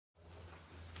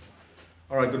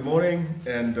All right, good morning,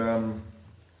 and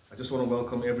I just want to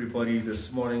welcome everybody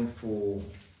this morning for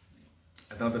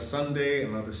another Sunday,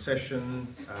 another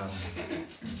session,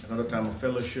 another time of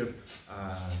fellowship,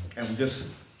 and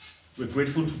we're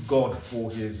grateful to God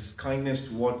for His kindness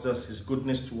towards us, His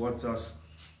goodness towards us,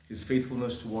 His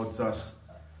faithfulness towards us.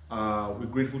 We're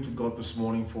grateful to God this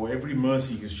morning for every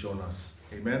mercy He's shown us,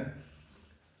 amen,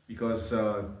 because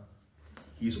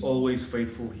He's always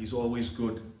faithful, He's always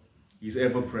good, He's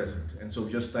ever present. And so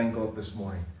we just thank God this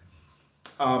morning.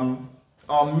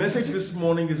 Our message this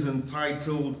morning is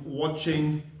entitled,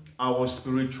 Watching Our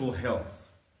Spiritual Health.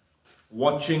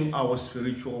 Watching Our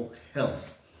Spiritual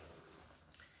Health.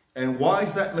 And why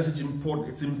is that message important?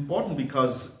 It's important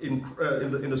because in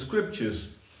the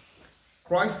scriptures,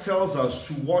 Christ tells us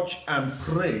to watch and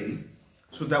pray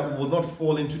so that we will not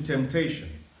fall into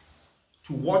temptation.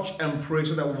 To watch and pray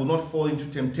so that we will not fall into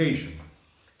temptation.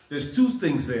 There's two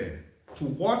things there. To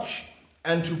watch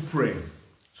and to pray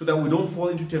so that we don't fall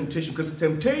into temptation, because the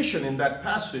temptation in that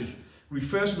passage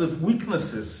refers to the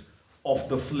weaknesses of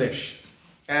the flesh.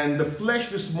 And the flesh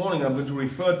this morning I'm going to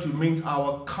refer to means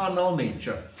our carnal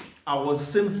nature, our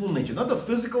sinful nature, not the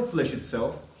physical flesh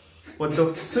itself, but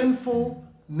the sinful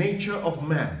nature of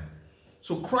man.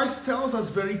 So Christ tells us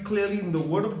very clearly in the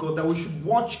Word of God that we should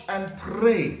watch and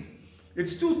pray.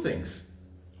 It's two things.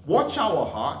 Watch our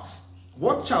hearts,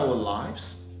 watch our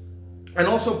lives, and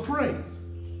also pray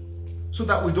so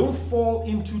that we don't fall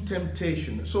into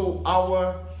temptation. So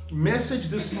our message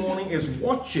this morning is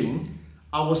watching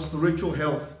our spiritual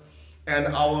health. And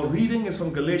our reading is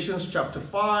from Galatians chapter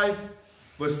 5,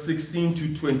 verse 16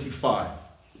 to 25.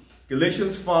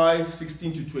 Galatians 5,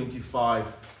 16 to 25.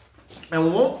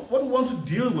 And what we want to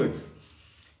deal with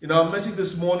in our message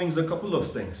this morning is a couple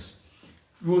of things.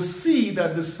 We'll see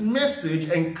that this message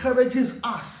encourages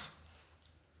us.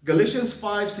 Galatians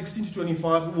 5, 16 to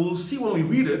 25, we'll see when we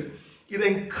read it, it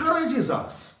encourages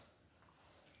us.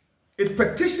 It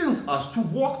petitions us to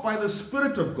walk by the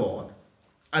Spirit of God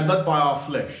and not by our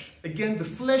flesh. Again, the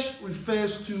flesh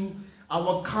refers to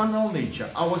our carnal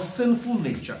nature, our sinful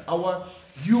nature, our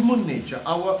human nature,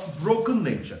 our broken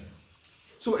nature.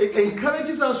 So it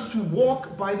encourages us to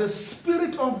walk by the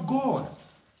Spirit of God.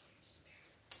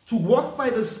 To walk by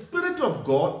the Spirit of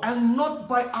God and not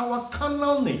by our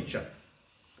carnal nature.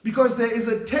 Because there is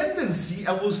a tendency,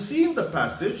 and we'll see in the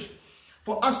passage,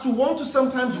 for us to want to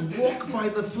sometimes walk by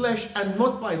the flesh and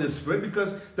not by the Spirit,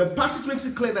 because the passage makes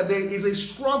it clear that there is a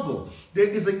struggle, there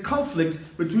is a conflict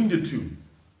between the two.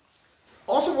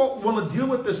 Also, what we want to deal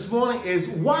with this morning is,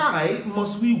 why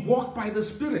must we walk by the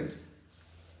Spirit?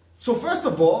 So first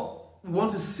of all, we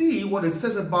want to see what it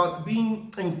says about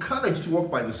being encouraged to walk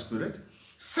by the Spirit.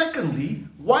 Secondly,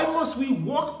 why must we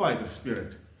walk by the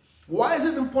Spirit? Why is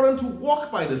it important to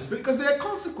walk by the Spirit? Because there are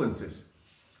consequences.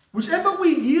 Whichever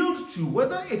we yield to,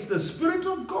 whether it's the Spirit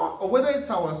of God or whether it's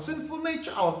our sinful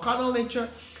nature, our carnal nature,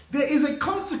 there is a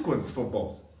consequence for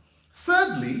both.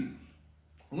 Thirdly,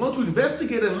 we want to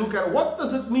investigate and look at what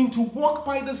does it mean to walk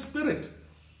by the Spirit?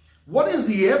 What is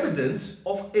the evidence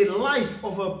of a life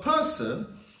of a person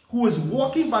who is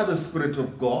walking by the Spirit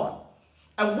of God?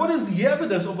 And what is the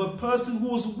evidence of a person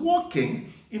who is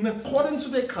walking in accordance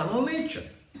with their carnal nature?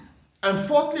 And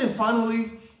fourthly and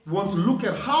finally, we want to look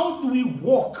at how do we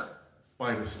walk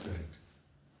by the Spirit?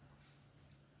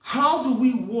 How do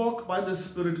we walk by the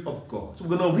Spirit of God? So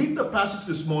we're going to read the passage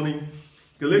this morning,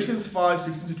 Galatians 5,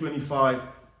 16 to 25,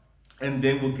 and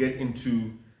then we'll get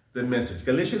into the message.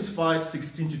 Galatians 5,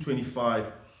 16 to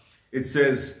 25, it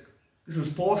says, this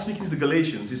is Paul speaking to the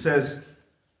Galatians. He says,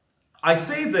 I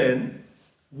say then,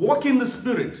 walk in the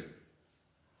Spirit.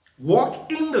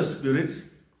 Walk in the Spirit,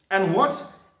 and what?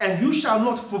 And you shall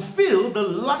not fulfill the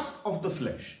lust of the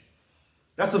flesh.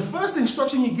 That's the first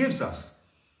instruction he gives us.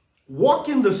 Walk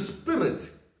in the Spirit,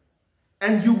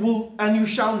 and you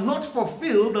shall not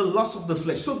fulfill the lust of the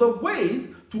flesh. So the way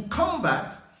to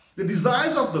combat the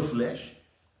desires of the flesh,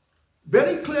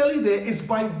 very clearly there, is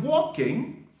by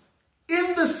walking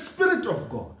in the Spirit of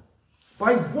God.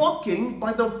 By walking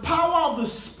by the power of the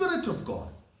Spirit of God.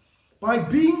 By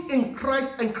being in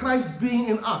Christ and Christ being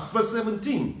in us. Verse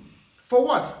 17. For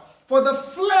what? For the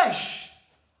flesh.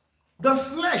 The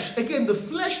flesh. Again, the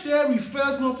flesh there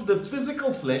refers not to the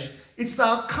physical flesh. It's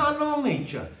our carnal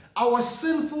nature. Our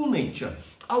sinful nature.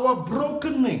 Our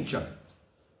broken nature.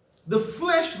 The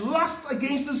flesh lusts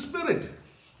against the Spirit.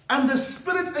 And the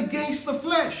Spirit against the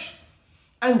flesh.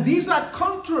 And these are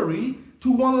contrary to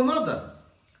one another.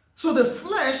 So the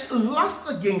flesh lusts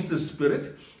against the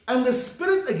Spirit. And the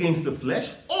Spirit against the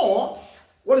flesh. Or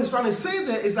what he's trying to say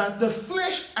there is that the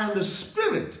flesh and the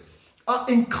Spirit are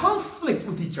in conflict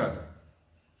with each other.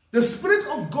 The Spirit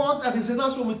of God that is in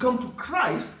us when we come to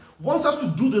Christ wants us to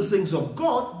do the things of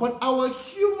God, but our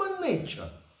human nature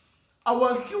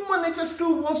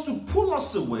still wants to pull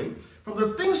us away from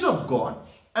the things of God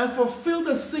and fulfill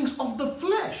the things of the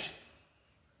flesh.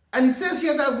 And it says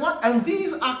here that what? And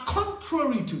these are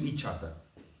contrary to each other.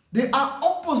 They are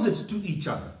opposite to each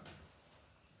other.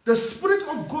 The Spirit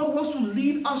of God wants to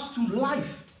lead us to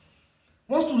life,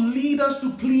 wants to lead us to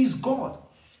please God.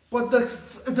 But the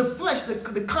flesh,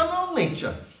 the carnal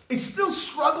nature, it's still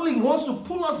struggling. It wants to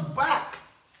pull us back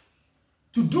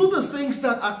to do the things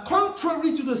that are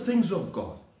contrary to the things of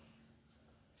God.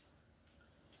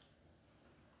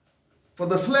 For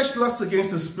the flesh lusts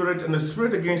against the Spirit, and the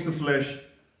Spirit against the flesh,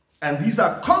 and these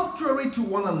are contrary to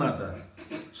one another,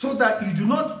 so that you do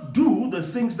not do the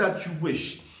things that you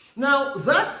wish. Now,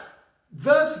 that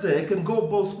verse there can go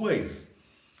both ways.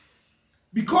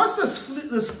 Because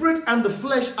the Spirit and the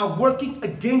flesh are working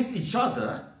against each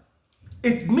other,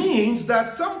 it means that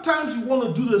sometimes we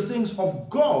want to do the things of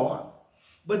God,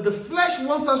 but the flesh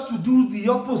wants us to do the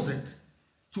opposite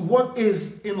to what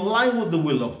is in line with the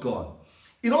will of God.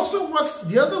 It also works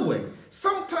the other way.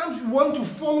 Sometimes we want to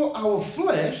follow our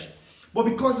flesh, but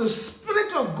because the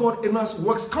Spirit of God in us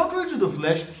works contrary to the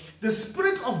flesh, the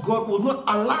Spirit of God will not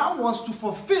allow us to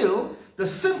fulfill the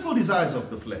sinful desires of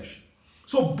the flesh.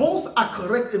 So both are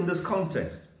correct in this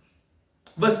context.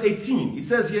 Verse 18, it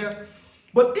says here,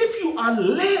 but if you are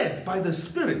led by the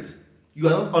Spirit, you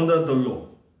are not under the law.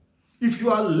 If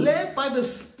you are led by the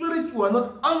Spirit, you are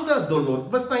not under the law.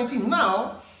 Verse 19,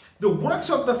 now the works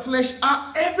of the flesh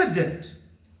are evident.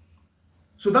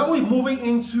 So now we're moving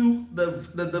into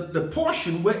the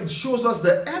portion where it shows us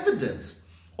the evidence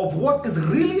of what is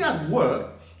really at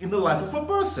work in the life of a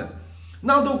person.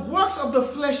 Now the works of the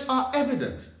flesh are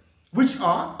evident, which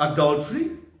are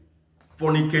adultery,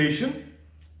 fornication,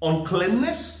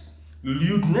 uncleanness,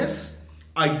 lewdness,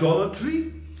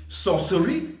 idolatry,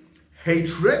 sorcery,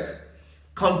 hatred,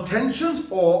 contentions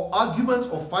or arguments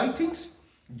or fightings,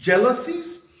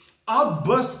 jealousies,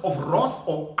 outbursts of wrath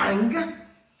or anger,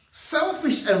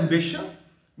 selfish ambition,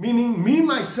 meaning me,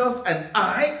 myself, and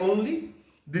I only,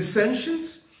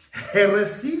 dissensions,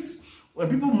 heresies, when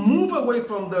people move away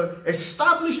from the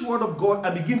established word of God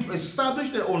and begin to establish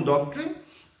their own doctrine,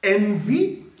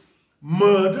 envy,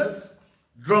 murders,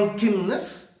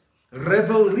 drunkenness,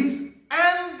 revelries,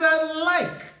 and the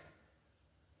like,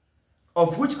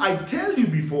 of which I tell you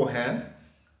beforehand,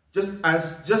 just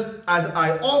as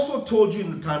I also told you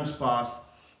in the times past,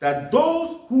 that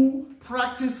those who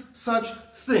practice such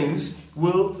things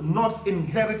will not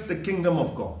inherit the kingdom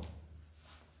of God.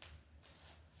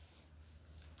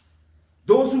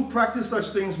 Those who practice such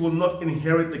things will not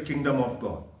inherit the kingdom of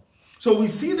God. So we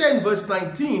see there in verse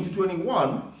 19 to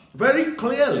 21 very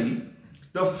clearly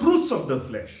the fruits of the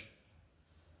flesh.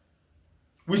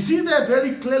 We see there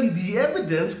very clearly the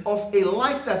evidence of a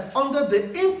life that's under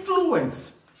the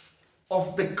influence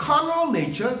of the carnal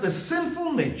nature, the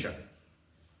sinful nature.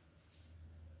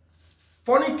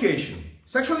 Fornication,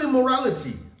 sexual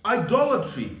immorality,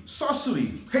 idolatry,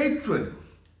 sorcery, hatred,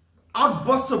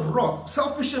 outbursts of wrath,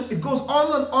 selfish, it goes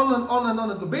on and on and on and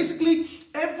on. Basically,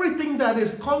 everything that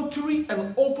is contrary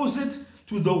and opposite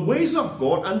to the ways of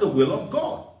God and the will of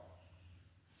God.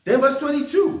 Then verse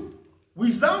 22, we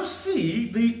now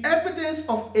see the evidence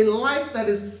of a life that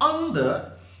is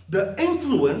under the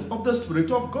influence of the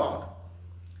Spirit of God.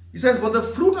 He says, but the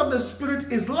fruit of the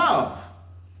Spirit is love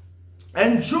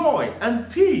and joy and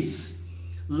peace,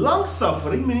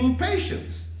 long-suffering, meaning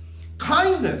patience,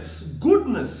 kindness,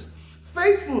 goodness,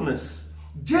 faithfulness,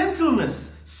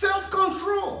 gentleness,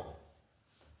 self-control.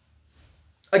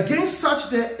 Against such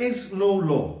there is no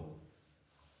law.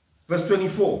 Verse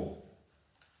 24.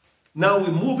 Now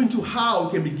we move into how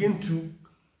we can begin to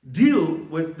deal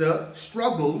with the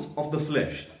struggles of the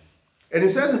flesh. And it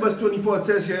says in verse 24, it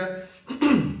says here,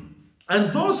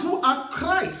 and those who are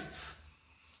Christ's,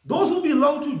 those who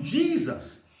belong to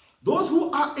Jesus, those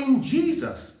who are in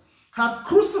Jesus, have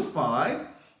crucified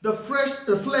the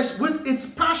flesh with its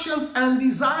passions and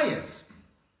desires.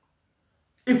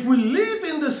 If we live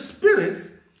in the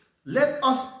Spirit, let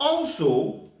us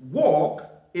also walk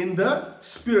in the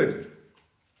Spirit.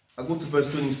 I'll go to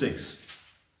verse 26.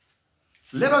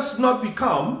 Let us not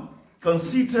become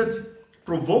conceited,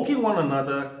 provoking one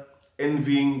another,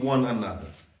 envying one another.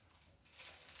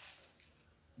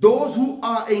 Those who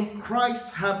are in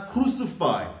Christ have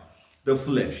crucified the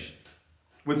flesh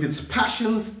with its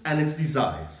passions and its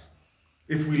desires.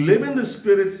 If we live in the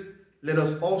Spirit, let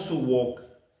us also walk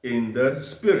in the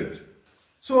Spirit.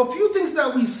 So a few things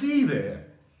that we see there.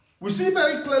 We see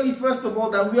very clearly, first of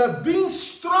all, that we are being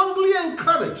strongly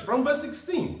encouraged from verse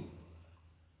 16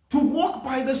 walk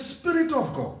by the Spirit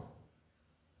of God,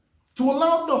 to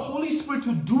allow the Holy Spirit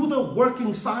to do the work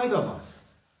inside of us.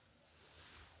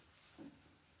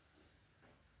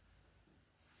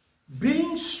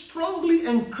 Being strongly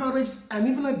encouraged and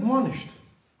even admonished.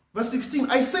 Verse 16,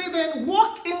 I say then,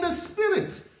 walk in the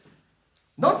Spirit.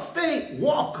 Not stay,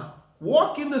 walk.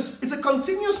 Walk in this. It's a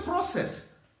continuous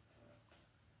process.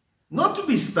 Not to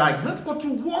be stagnant, but to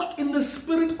walk in the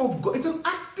Spirit of God. It's an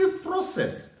active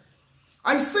process.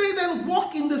 I say then,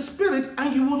 walk in the Spirit,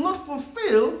 and you will not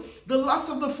fulfill the lust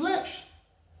of the flesh.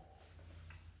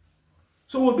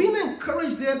 So we're being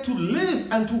encouraged there to live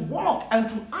and to walk and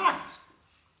to act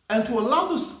and to allow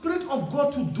the Spirit of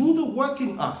God to do the work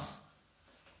in us.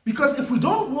 Because if we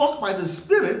don't walk by the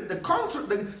Spirit, the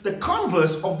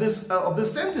converse of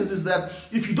this sentence is that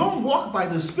if you don't walk by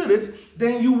the Spirit,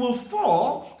 then you will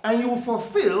fall and you will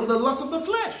fulfill the lust of the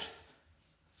flesh.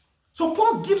 So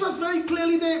Paul gives us very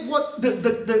clearly there what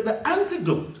the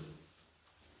antidote.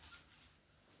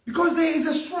 Because there is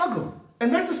a struggle.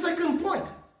 And that's the second point.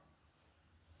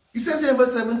 He says in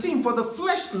verse 17, for the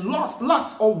flesh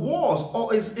lust or wars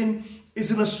or is in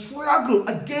a struggle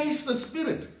against the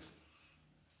Spirit.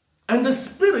 And the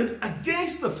Spirit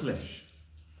against the flesh.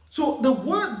 So the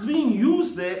word being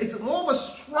used there, it's more of a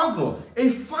struggle, a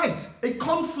fight, a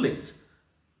conflict.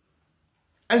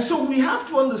 And so we have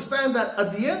to understand that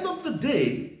at the end of the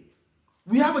day,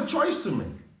 we have a choice to make.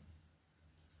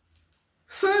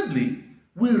 Thirdly,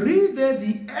 we read there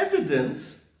the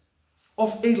evidence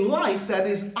of a life that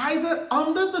is either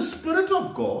under the Spirit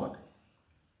of God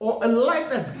or a life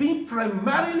that's being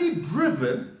primarily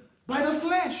driven by the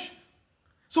flesh.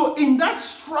 So in that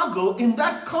struggle, in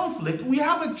that conflict, we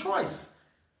have a choice.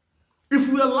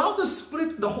 If we allow the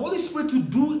Spirit, the Holy Spirit to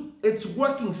do its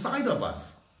work inside of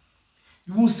us,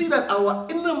 you will see that our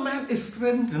inner man is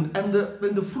strengthened, and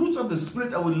the fruits of the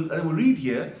Spirit that we read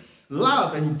here,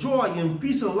 love and joy and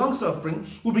peace and long-suffering,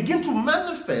 will begin to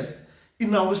manifest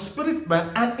in our spirit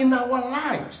man and in our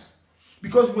lives.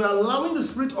 Because we are allowing the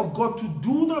Spirit of God to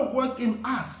do the work in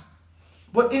us.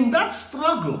 But in that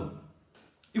struggle,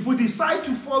 if we decide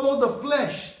to follow the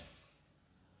flesh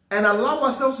and allow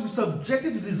ourselves to be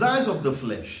subjected to the desires of the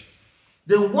flesh,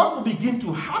 then what will begin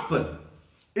to happen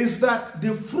is that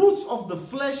the fruits of the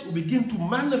flesh will begin to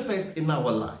manifest in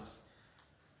our lives.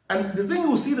 And the thing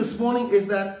we'll see this morning is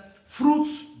that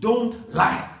fruits don't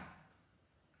lie.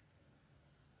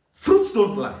 Fruits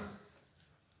don't lie.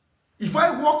 If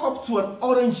I walk up to an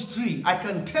orange tree, I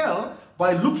can tell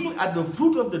by looking at the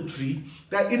fruit of the tree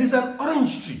that it is an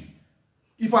orange tree.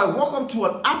 If I walk up to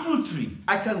an apple tree,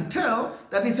 I can tell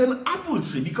that it's an apple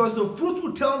tree because the fruit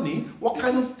will tell me what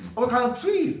kind of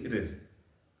tree it is.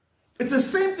 It's the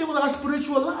same thing with our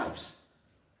spiritual lives.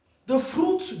 The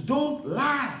fruits don't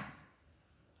lie.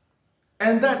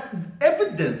 And that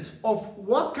evidence of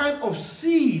what kind of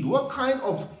seed, what kind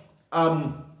of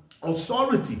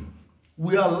authority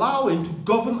we are allowing to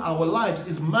govern our lives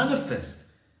is manifest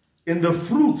in the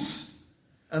fruits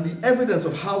and the evidence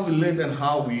of how we live and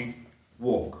how we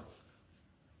walk.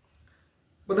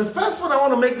 But the first point I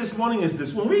want to make this morning is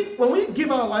this. When we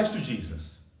give our lives to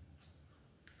Jesus,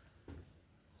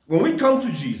 when we come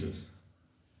to Jesus,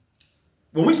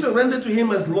 when we surrender to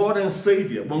Him as Lord and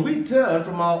Savior, when we turn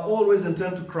from our old ways and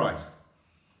turn to Christ,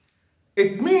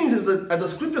 it means is that, as the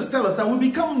scriptures tell us, that we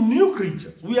become new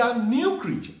creatures. We are new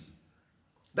creatures.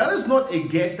 That is not a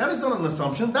guess. That is not an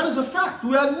assumption. That is a fact.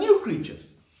 We are new creatures.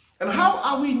 And how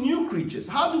are we new creatures?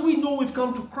 How do we know we've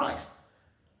come to Christ?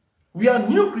 We are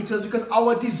new creatures because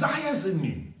our desires are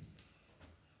new.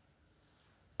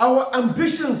 Our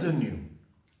ambitions are new.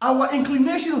 Our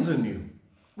inclinations are new.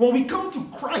 When we come to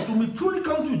Christ, when we truly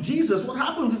come to Jesus, what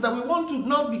happens is that we want to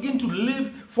now begin to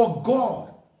live for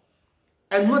God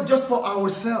and not just for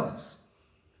ourselves.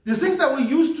 The things that we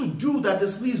used to do that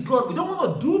displease God, we don't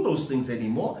want to do those things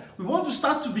anymore. We want to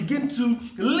start to begin to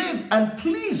live and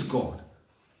please God.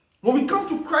 When we come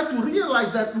to Christ, we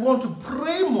realize that we want to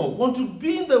pray more, want to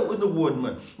be in the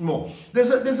Word more.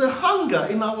 There's a hunger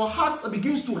in our hearts that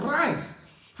begins to rise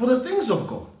for the things of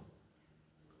God.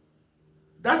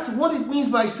 That's what it means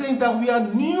by saying that we are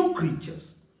new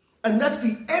creatures. And that's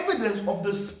the evidence of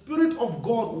the Spirit of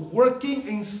God working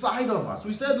inside of us.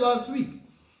 We said last week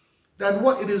that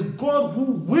it is God who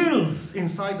wills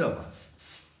inside of us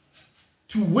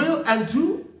to will and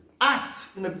to act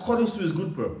in accordance to His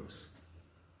good purpose.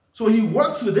 So He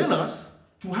works within us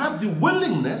to have the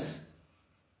willingness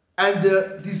and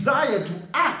the desire to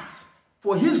act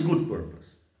for His good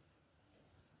purpose.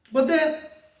 But then,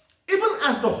 even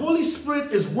as the Holy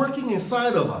Spirit is working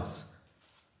inside of us,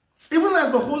 even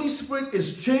as the Holy Spirit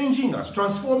is changing us,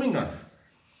 transforming us,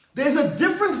 there's a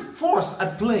different force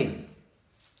at play.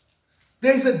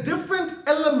 There's a different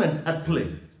element at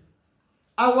play.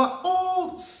 Our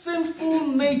old sinful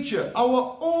nature,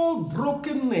 our old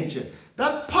broken nature,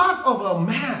 that part of a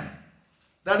man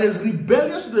that is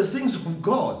rebellious to the things of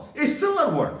God is still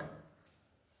at work.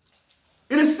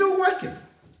 It is still working.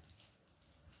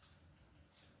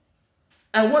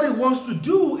 And what it wants to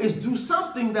do is do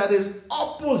something that is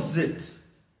opposite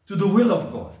to the will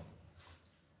of God.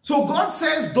 So God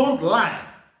says don't lie,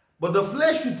 but the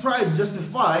flesh should try and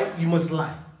justify you must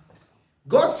lie.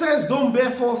 God says don't bear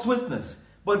false witness,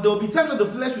 but there will be times that the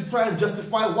flesh will try and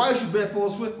justify why you should bear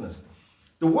false witness.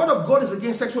 The word of God is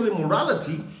against sexual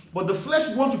immorality, but the flesh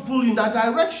wants to pull you in that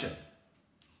direction.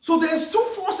 So there's two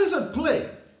forces at play.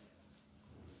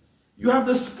 You have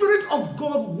the Spirit of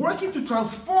God working to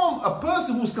transform a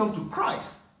person who's come to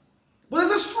Christ. But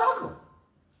there's a struggle.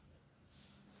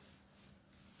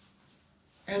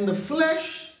 And the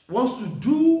flesh wants to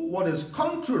do what is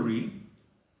contrary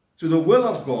to the will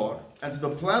of God and to the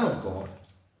plan of God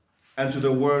and to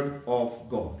the word of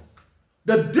God.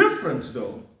 The difference,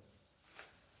 though,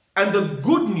 and the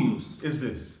good news is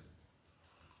this.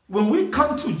 When we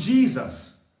come to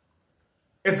Jesus,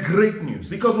 it's great news.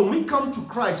 Because when we come to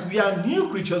Christ, we are new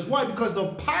creatures. Why? Because the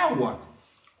power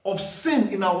of sin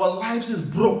in our lives is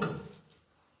broken.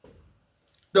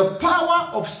 The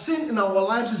power of sin in our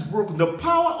lives is broken. The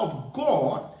power of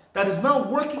God that is now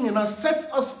working in us sets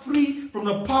us free from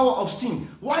the power of sin.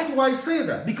 Why do I say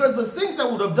that? Because the things that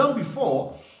we would have done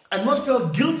before and not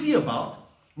felt guilty about,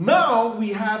 now we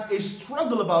have a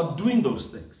struggle about doing those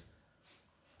things.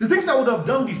 The things that we would have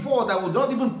done before that we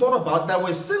not even thought about, that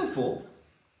were sinful,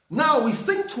 now we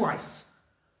think twice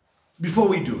before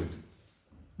we do it.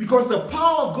 Because the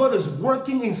power of God is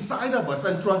working inside of us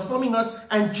and transforming us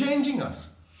and changing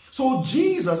us. So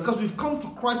Jesus, because we've come to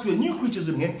Christ, we're new creatures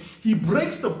in Him, He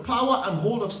breaks the power and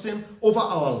hold of sin over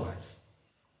our lives.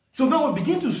 So now we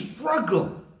begin to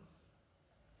struggle.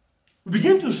 We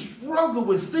begin to struggle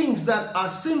with things that are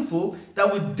sinful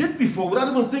that we did before without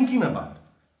even thinking about.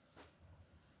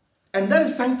 And that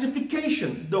is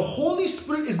sanctification. The Holy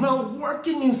Spirit is now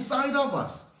working inside of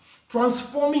us,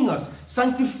 transforming us,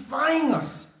 sanctifying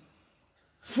us,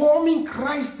 forming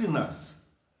Christ in us.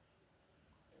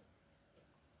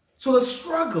 So the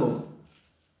struggle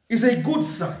is a good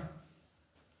sign.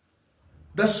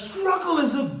 The struggle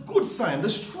is a good sign. The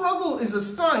struggle is a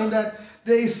sign that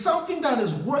there is something that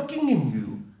is working in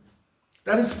you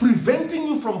that is preventing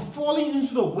you from falling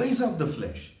into the ways of the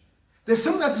flesh. There's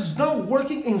something that is now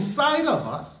working inside of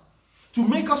us to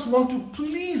make us want to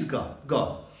please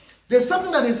God. There's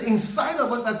something that is inside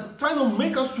of us that's trying to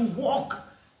make us to walk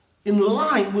in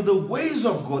line with the ways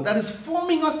of God, that is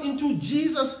forming us into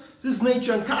Jesus'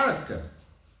 nature and character.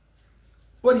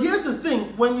 But here's the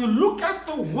thing, when you look at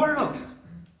the world,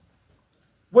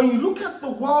 when you look at the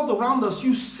world around us,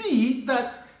 you see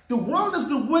that the world is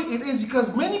the way it is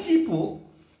because many people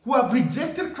who have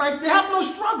rejected Christ, they have no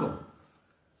struggle.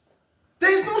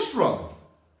 There is no struggle.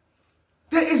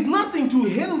 There is nothing to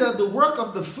hinder the work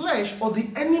of the flesh or the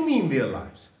enemy in their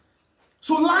lives.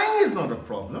 So lying is not a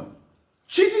problem.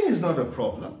 Cheating is not a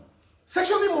problem.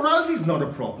 Sexual immorality is not a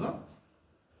problem.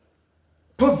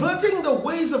 Perverting the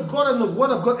ways of God and the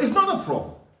word of God is not a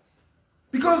problem.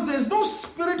 Because there's no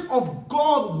Spirit of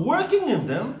God working in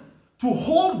them to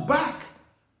hold back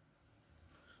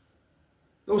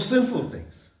those sinful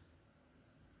things.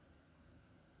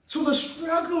 So the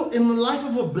struggle in the life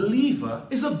of a believer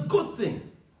is a good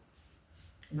thing.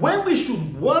 When we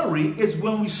should worry is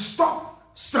when we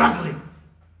stop struggling.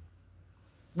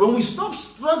 When we stop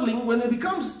struggling, when it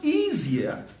becomes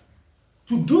easier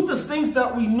to do the things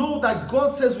that we know that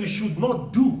God says we should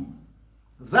not do,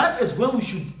 that is when we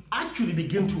should actually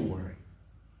begin to worry.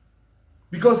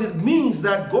 Because it means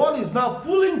that God is now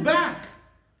pulling back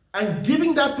and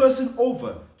giving that person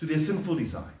over to their sinful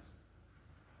desires.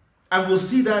 And we'll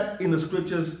see that in the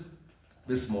scriptures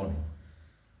this morning.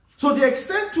 So the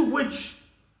extent to which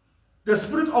the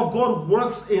Spirit of God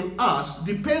works in us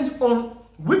depends on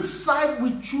which side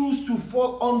we choose to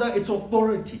fall under its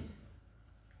authority.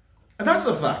 And that's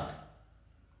a fact.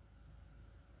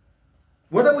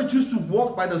 Whether we choose to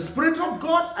walk by the Spirit of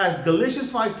God, as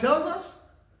Galatians 5 tells us,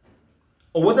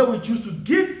 or whether we choose to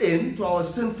give in to our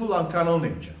sinful and carnal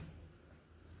nature.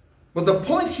 But the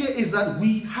point here is that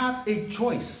we have a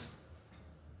choice.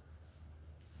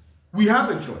 We have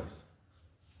a choice.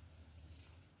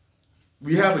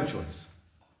 We have a choice.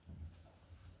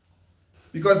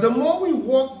 Because the more we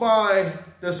walk by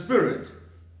the Spirit,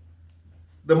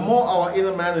 the more our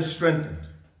inner man is strengthened.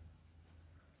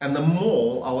 And the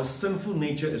more our sinful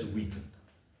nature is weakened.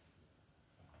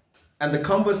 And the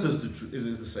converse is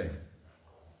the same.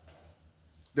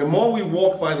 The more we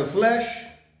walk by the flesh,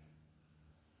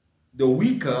 the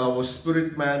weaker our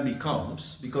spirit man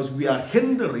becomes, because we are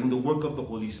hindering the work of the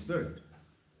Holy Spirit.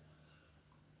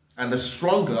 And the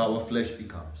stronger our flesh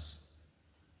becomes.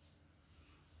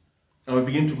 And we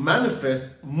begin to manifest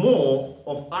more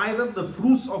of either the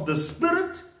fruits of the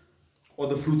Spirit or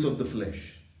the fruits of the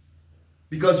flesh.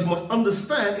 Because you must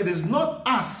understand, it is not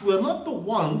us. We're not the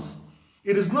ones.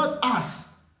 It is not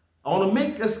us. I want to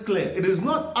make this clear. It is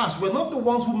not us. We're not the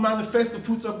ones who manifest the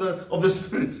fruits of the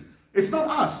Spirit. It's not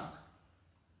us.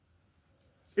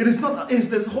 It is not. It's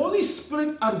this Holy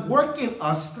Spirit at work in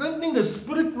us, strengthening the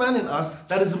spirit man in us,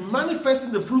 that is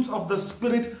manifesting the fruits of the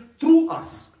Spirit through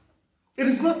us. It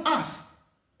is not us.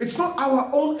 It's not our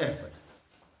own effort.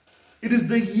 It is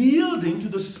the yielding to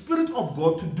the Spirit of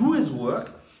God to do His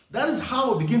work. That is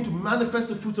how we begin to manifest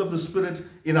the fruits of the Spirit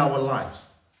in our lives.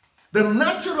 The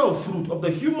natural fruit of the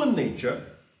human nature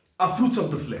are fruits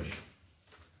of the flesh.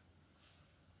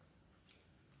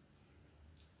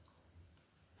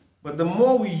 But the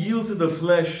more we yield to the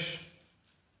flesh,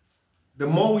 the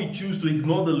more we choose to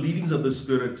ignore the leadings of the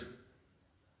Spirit,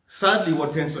 sadly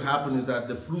what tends to happen is that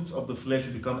the fruits of the flesh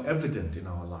become evident in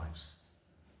our lives.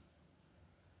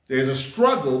 There is a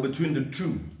struggle between the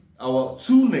two, our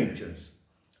two natures,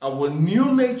 our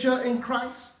new nature in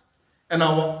Christ and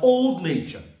our old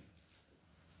nature.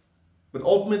 But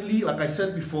ultimately, like I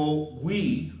said before,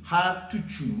 we have to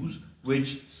choose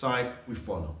which side we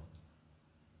follow.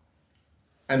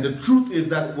 And the truth is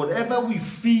that whatever we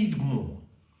feed more,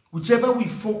 whichever we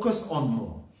focus on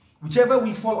more, whichever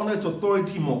we fall under its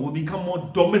authority more, will become more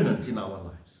dominant in our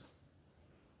lives.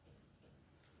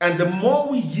 And the more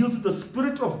we yield to the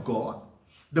Spirit of God,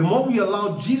 the more we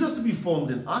allow Jesus to be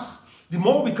formed in us, the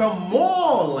more we become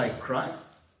more like Christ,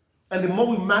 and the more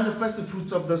we manifest the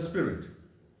fruits of the Spirit.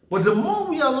 But the more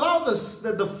we allow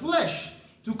the flesh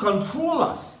to control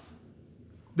us,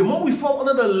 the more we fall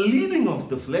under the leading of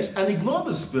the flesh and ignore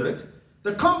the Spirit,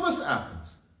 the converse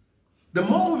happens. The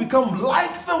more we become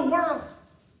like the world,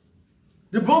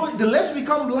 the less we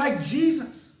become like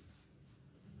Jesus.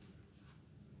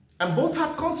 And both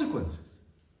have consequences.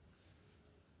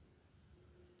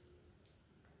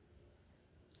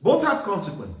 Both have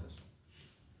consequences.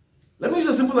 Let me use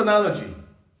a simple analogy.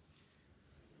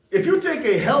 If you take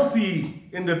a healthy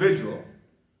individual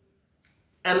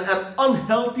and an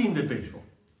unhealthy individual,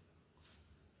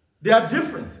 there are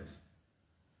differences.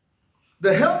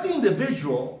 The healthy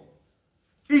individual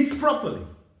eats properly.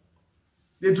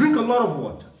 They drink a lot of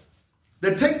water.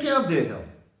 They take care of their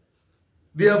health.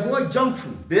 They avoid junk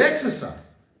food. They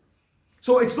exercise.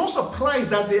 So it's no surprise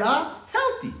that they are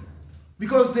healthy,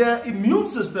 because their immune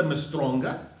system is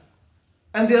stronger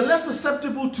and they're less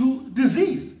susceptible to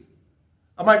disease.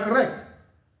 Am I correct?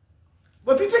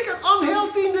 But if you take an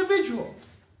unhealthy individual,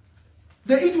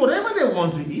 they eat whatever they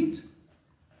want to eat.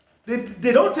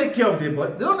 They don't take care of their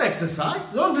body. They don't exercise.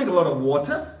 They don't drink a lot of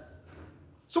water.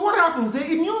 So what happens? Their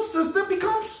immune system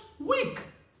becomes weak.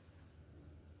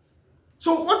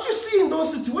 So what you see in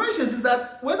those situations is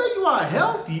that whether you are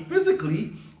healthy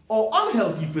physically or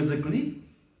unhealthy physically,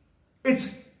 it's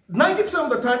 90% of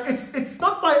the time, it's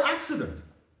not by accident.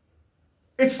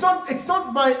 It's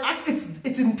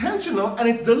intentional and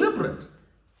it's deliberate.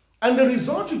 And the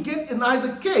result you get in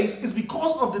either case is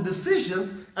because of the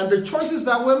decisions and the choices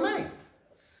that were made.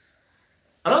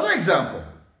 Another example.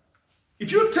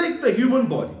 If you take the human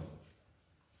body,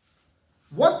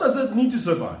 what does it need to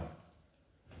survive?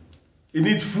 It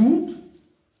needs food,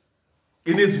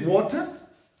 it needs water,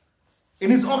 it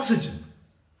needs oxygen.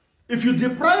 If you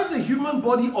deprive the human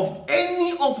body of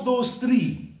any of those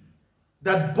three,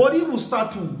 that body will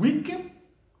start to weaken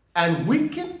and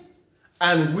weaken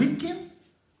and weaken,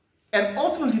 and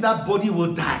ultimately that body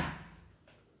will die.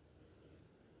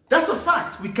 That's a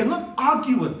fact. We cannot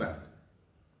argue with that.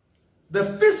 The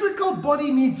physical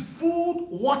body needs food,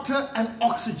 water, and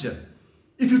oxygen.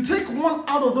 If you take one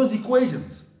out of those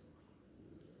equations,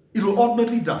 it will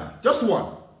ultimately die. Just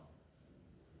one.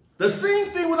 The same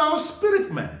thing with our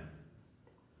spirit man.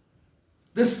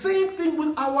 The same thing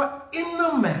with our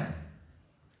inner man.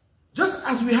 Just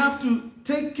as we have to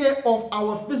take care of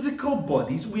our physical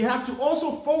bodies, we have to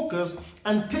also focus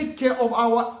and take care of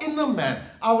our inner man,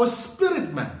 our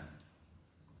spirit man.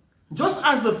 Just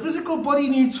as the physical body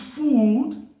needs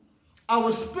food,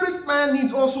 our spirit man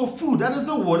needs also food. That is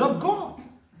the word of God.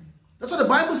 That's what the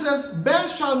Bible says, man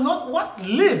shall not what?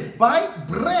 Live by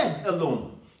bread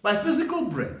alone, by physical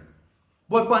bread,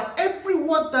 but by every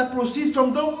word that proceeds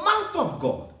from the mouth of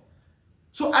God.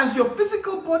 So as your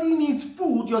physical body needs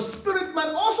food, your spirit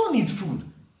man also needs food,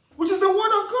 which is the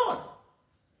word of God.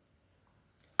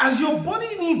 As your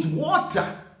body needs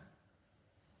water,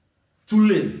 to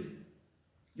live.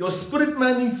 Your spirit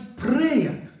man needs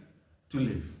prayer to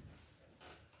live.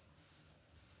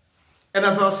 And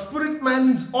as our spirit man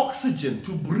needs oxygen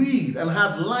to breathe and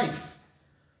have life,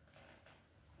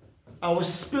 our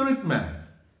spirit man,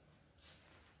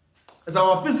 as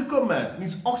our physical man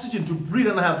needs oxygen to breathe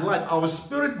and have life, our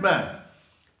spirit man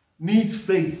needs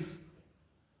faith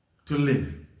to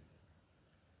live.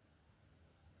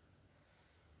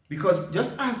 Because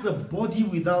just as the body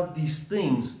without these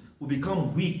things will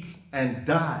become weak and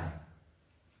die,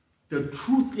 the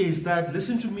truth is that,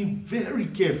 listen to me very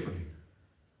carefully,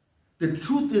 the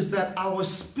truth is that our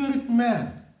spirit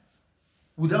man,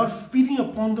 without feeding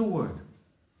upon the word,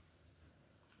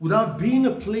 without being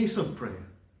a place of prayer,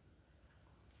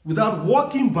 without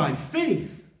walking by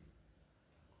faith,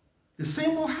 the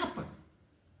same will happen.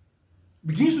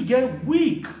 Begins to get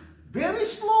weak very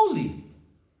slowly,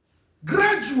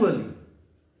 gradually.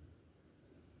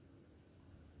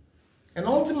 And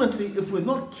ultimately, if we're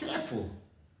not careful,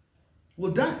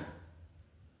 we'll die.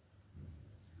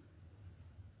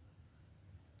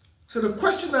 So the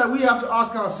question that we have to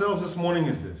ask ourselves this morning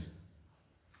is this.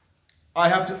 I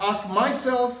have to ask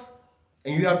myself,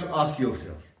 and you have to ask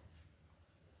yourself.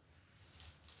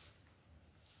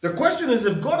 The question is,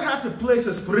 if God had to place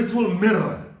a spiritual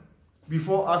mirror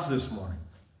before us this morning,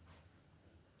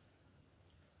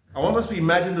 I want us to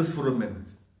imagine this for a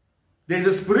minute. There's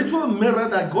a spiritual mirror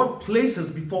that God places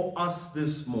before us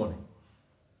this morning.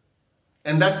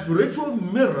 And that spiritual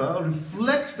mirror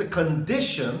reflects the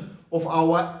condition of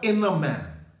our inner man.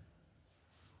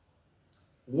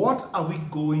 What are we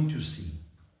going to see?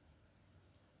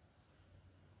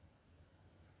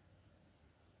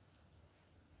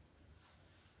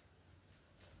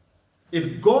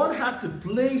 If God had to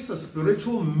place a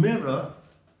spiritual mirror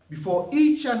before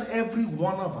each and every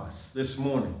one of us this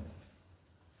morning,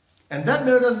 and that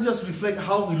mirror doesn't just reflect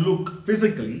how we look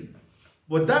physically,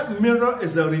 but that mirror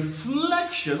is a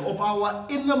reflection of our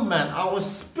inner man, our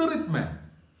spirit man.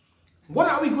 What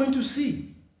are we going to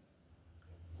see?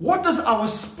 What does our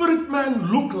spirit man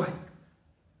look like?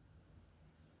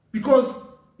 Because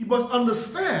you must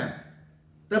understand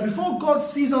that before God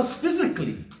sees us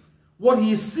physically, what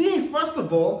he is seeing, first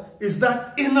of all, is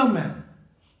that inner man,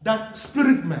 that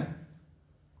spirit man.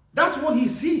 That's what he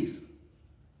sees.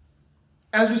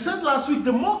 As we said last week,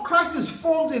 the more Christ is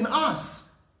formed in us,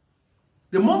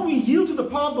 the more we yield to the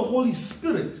power of the Holy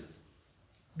Spirit,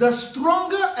 the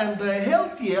stronger and the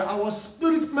healthier our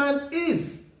spirit man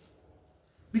is.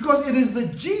 Because it is the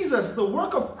Jesus, the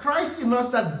work of Christ in us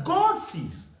that God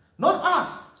sees, not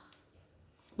us.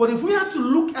 But if we had to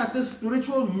look at this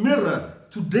spiritual mirror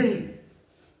today,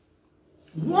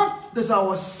 what does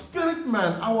our spirit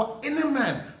man, our inner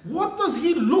man, what does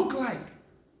he look like?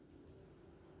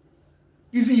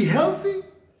 Is he healthy?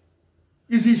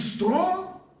 Is he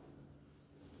strong?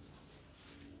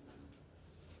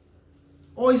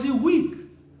 Or is he weak?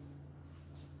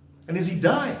 And is he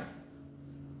dying?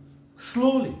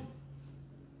 Slowly.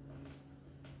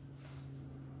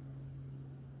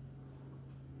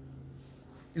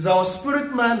 Is our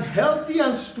spirit man healthy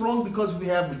and strong because we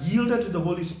have yielded to the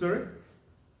Holy Spirit?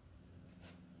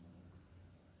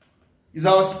 Is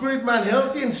our spirit man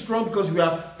healthy and strong because we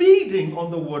are feeding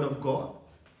on the Word of God?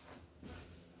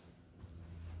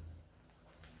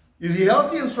 Is he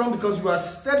healthy and strong because we are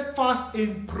steadfast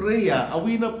in prayer? Are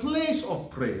we in a place of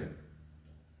prayer?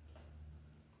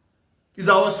 Is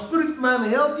our spirit man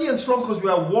healthy and strong because we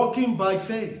are walking by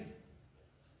faith?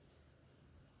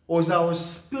 Or is our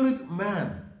spirit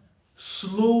man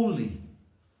slowly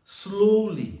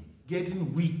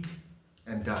getting weak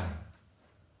and dying?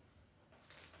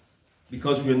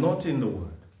 Because we are not in the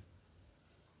Word.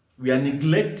 We are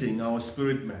neglecting our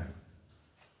spirit man.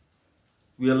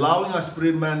 We are allowing our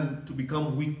spirit man to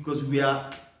become weak because we are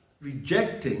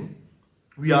rejecting,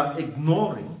 we are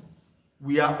ignoring,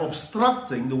 we are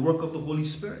obstructing the work of the Holy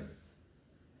Spirit.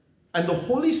 And the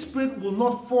Holy Spirit will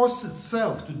not force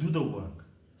itself to do the work.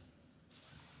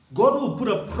 God will put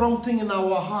a prompting in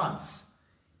our hearts.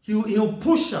 He'll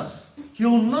push us.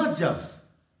 He'll nudge us.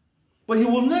 But he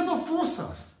will never force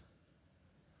us.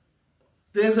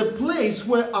 There's a place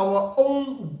where our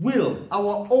own will,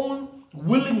 our own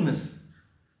willingness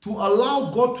to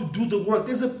allow God to do the work,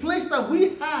 there's a place that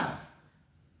we have.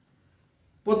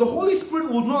 But the Holy Spirit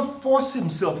will not force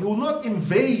himself. He will not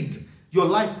invade your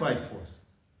life by force.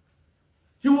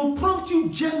 He will prompt you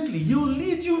gently. He will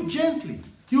lead you gently.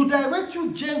 He will direct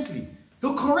you gently.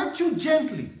 He'll correct you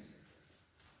gently.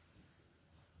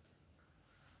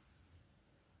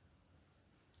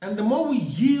 And the more we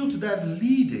yield to that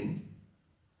leading,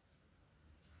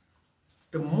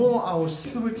 the more our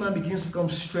spirit man begins to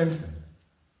become strengthened.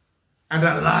 and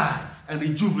alive and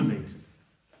rejuvenated.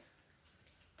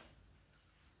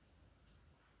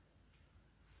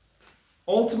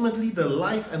 Ultimately, the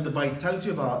life and the vitality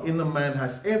of our inner man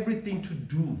has everything to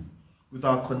do with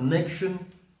our connection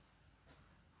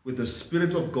with the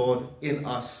Spirit of God in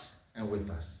us and with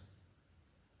us.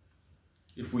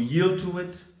 If we yield to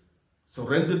it,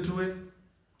 surrender to it,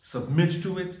 submit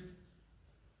to it,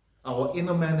 our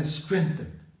inner man is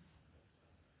strengthened.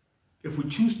 If we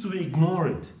choose to ignore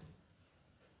it,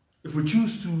 if we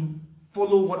choose to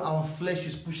follow what our flesh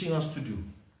is pushing us to do,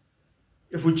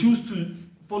 if we choose to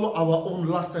follow our own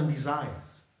lust and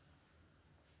desires,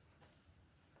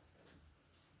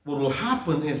 what will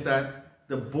happen is that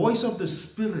the voice of the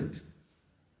Spirit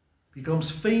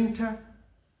becomes fainter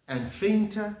and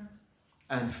fainter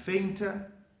and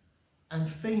fainter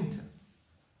and fainter,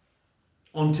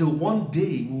 until one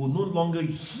day we will no longer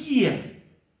hear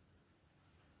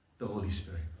the Holy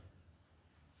Spirit.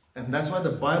 And that's why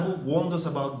the Bible warns us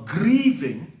about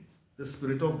grieving the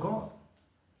Spirit of God.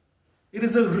 It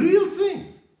is a real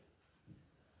thing.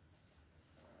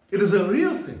 It is a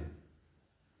real thing.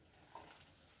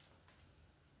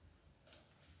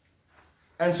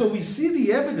 And so we see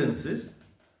the evidences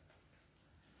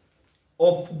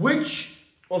of which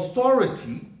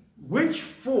authority, which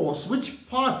force, which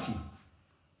party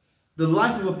the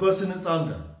life of a person is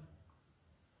under.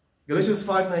 Galatians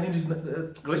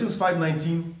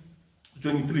 5:19 to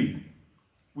 23.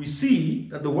 We see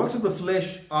that the works of the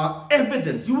flesh are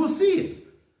evident. You will see it.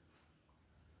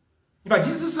 In fact,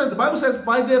 Jesus says, the Bible says,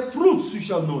 by their fruits you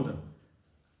shall know them.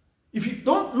 If you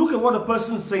don't look at what a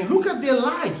person is saying, look at their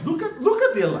lives. Look at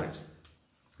their lives.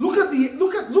 Look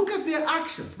at their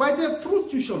actions. By their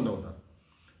fruits you shall know them.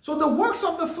 So the works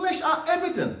of the flesh are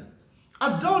evident.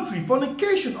 Adultery,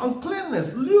 fornication,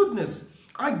 uncleanness, lewdness,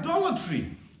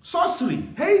 idolatry, sorcery,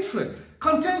 hatred,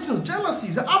 contentions,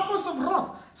 jealousies, outbursts of wrath,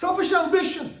 selfish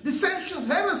ambition, dissensions,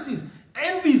 heresies,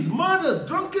 envies, murders,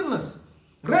 drunkenness,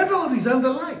 revelries, and the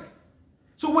like.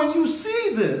 So when you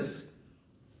see this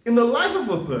in the life of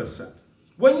a person,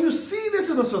 when you see this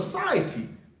in a society,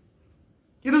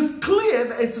 it is clear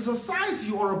that it's a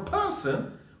society or a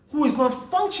person who is not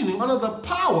functioning under the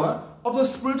power of the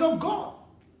Spirit of God,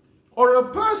 or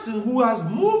a person who has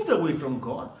moved away from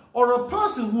God, or a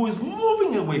person who is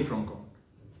moving away from God.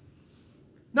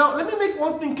 Now, let me make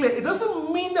one thing clear. It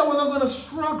doesn't mean that we're not going to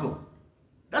struggle.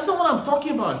 That's not what I'm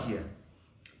talking about here.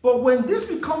 But when this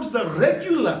becomes the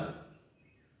regular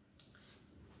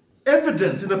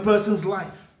evidence in a person's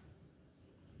life,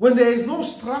 when there is no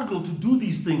struggle to do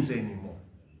these things anymore,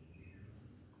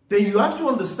 then you have to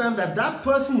understand that that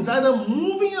person is either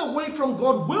moving away from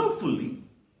God willfully,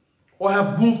 or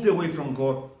have moved away from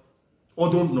God,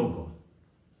 or don't know God.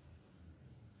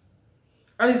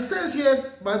 And it says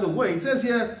here, by the way, it says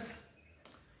here,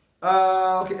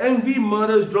 envy,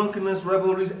 murders, drunkenness,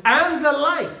 revelries, and the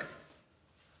like.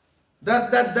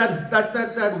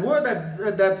 That word,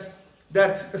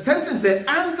 that sentence there,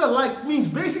 and the like, means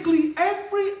basically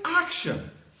every action,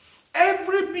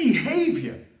 every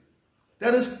behavior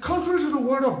that is contrary to the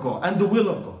word of God and the will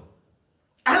of God.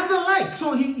 And the like.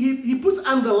 So he puts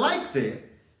and the like there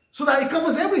so that it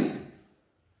covers everything.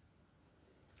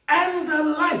 And the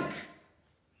like.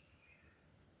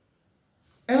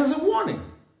 And as a warning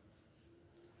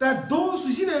that those,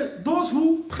 you see, those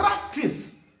who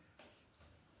practice.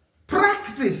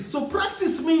 So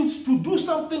practice means to do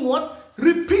something what?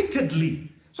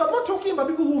 Repeatedly. So I'm not talking about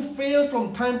people who fail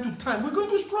from time to time. We're going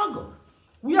to struggle.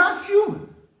 We are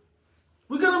human.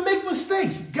 We're going to make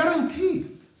mistakes,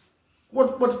 guaranteed.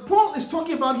 What Paul is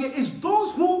talking about here is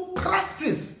those who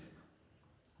practice.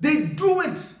 They do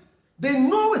it. They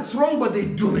know it's wrong, but they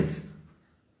do it.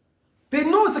 They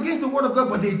know it's against the word of God,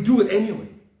 but they do it anyway.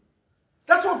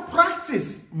 That's what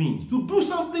practice means, to do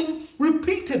something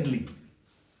repeatedly.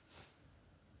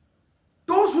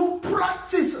 Those who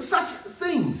practice such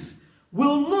things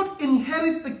will not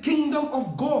inherit the kingdom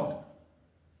of God.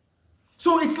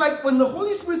 So it's like when the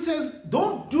Holy Spirit says,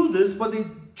 don't do this, but they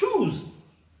choose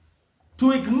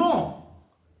to ignore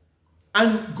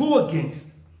and go against.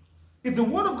 If the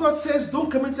word of God says don't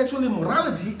commit sexual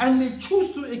immorality and they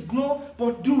choose to ignore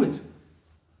but do it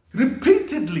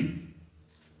repeatedly,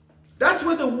 that's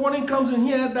where the warning comes in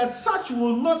here that such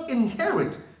will not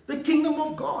inherit the kingdom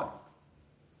of God.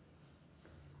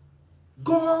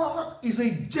 God is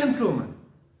a gentleman.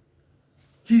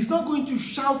 He's not going to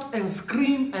shout and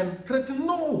scream and threaten.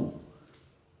 No.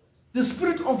 The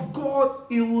Spirit of God,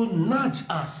 it will nudge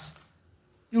us.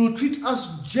 It will treat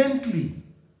us gently,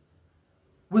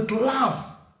 with love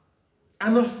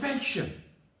and affection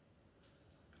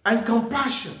and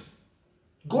compassion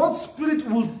God's Spirit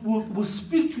will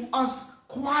speak to us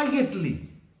quietly.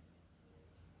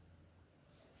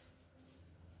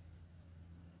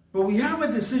 But we have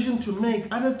a decision to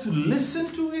make, either to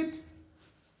listen to it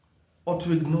or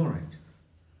to ignore it.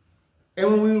 And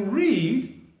when we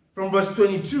read from verse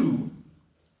 22,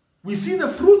 we see the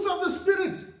fruits of the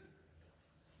Spirit.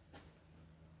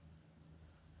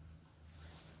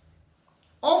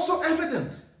 Also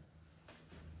evident.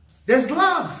 There's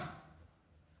love.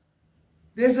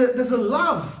 There's a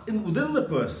love within the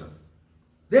person.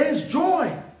 There's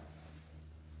joy.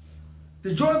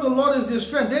 The joy of the Lord is their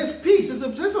strength. There's peace. There's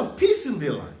a sense of peace in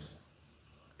their lives.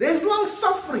 There's long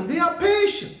suffering. They are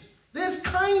patient. There's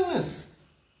kindness.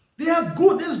 They are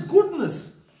good. There's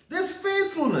goodness. There's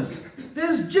faithfulness.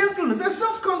 There's gentleness. There's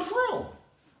self-control.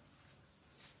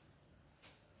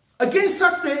 Against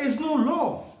such there is no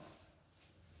law.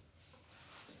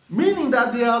 Meaning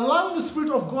that they are allowing the Spirit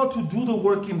of God to do the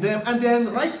work in them, and they're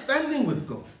in right standing with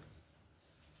God.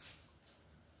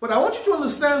 But I want you to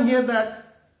understand here that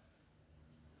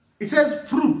it says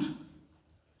fruit.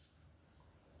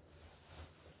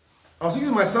 I was speaking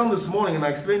to my son this morning and I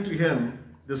explained to him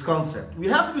this concept. We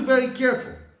have to be very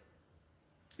careful.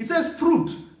 It says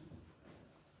fruit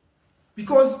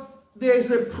because there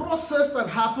is a process that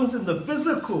happens in the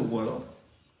physical world.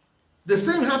 The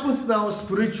same happens in our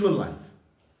spiritual life.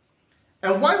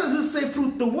 And why does it say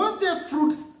fruit? The word there,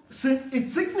 fruit, it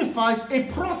signifies a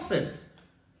process.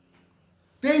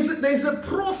 There's a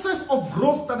process of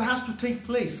growth that has to take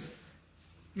place.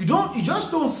 You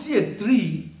just don't see a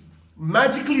tree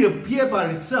magically appear by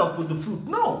itself with the fruit.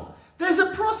 No, there's a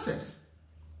process.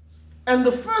 And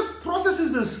the first process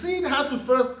is the seed has to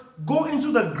first go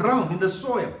into the ground, in the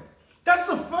soil. That's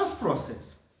the first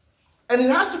process. And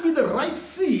it has to be the right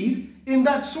seed in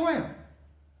that soil.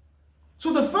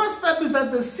 So the first step is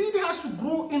that the seed has to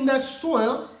grow in that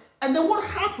soil. And then what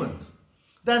happens?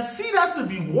 That seed has to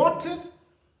be watered,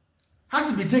 has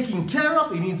to be taken care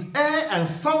of. It needs air and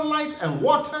sunlight and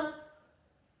water.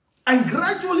 And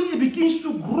gradually it begins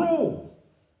to grow.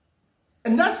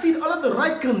 And that seed, under the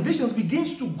right conditions,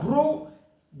 begins to grow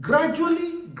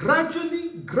gradually.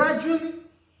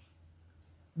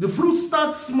 The fruit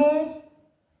starts small,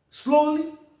 slowly.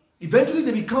 Eventually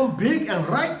they become big and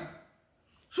ripe.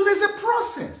 So there's a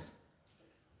process.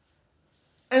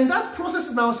 And that process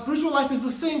in our spiritual life is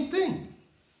the same thing.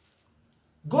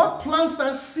 God plants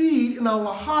that seed in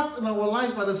our hearts and our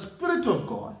lives by the Spirit of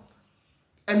God.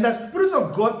 And that Spirit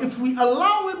of God, if we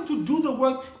allow Him to do the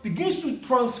work, begins to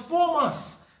transform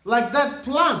us like that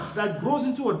plant that grows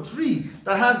into a tree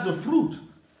that has the fruit.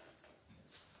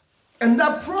 And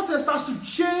that process starts to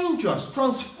change us,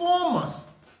 transform us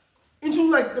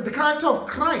into like the character of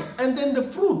Christ. And then the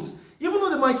fruits, even though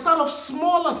they might start off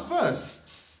small at first,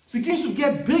 begins to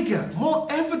get bigger, more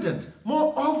evident,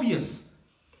 more obvious.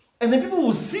 And then people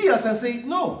will see us and say,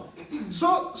 no,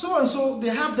 so and so, they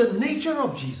have the nature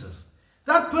of Jesus.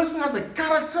 That person has the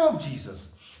character of Jesus.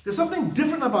 There's something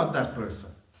different about that person.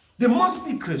 They must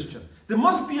be Christian. They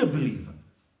must be a believer.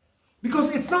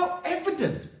 Because it's now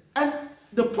evident. And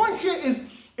the point here is,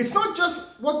 it's not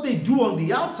just what they do on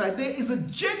the outside. There is a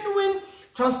genuine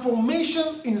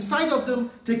transformation inside of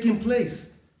them taking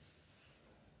place.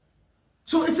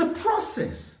 So it's a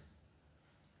process.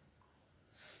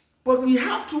 But we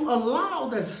have to allow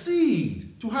the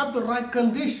seed to have the right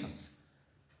conditions.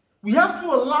 We have to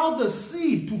allow the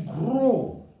seed to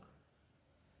grow.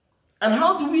 And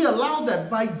how do we allow that?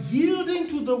 By yielding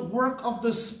to the work of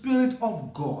the Spirit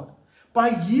of God. By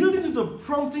yielding to the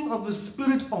prompting of the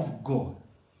Spirit of God.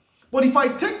 But if I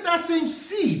take that same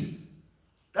seed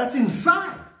that's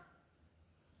inside,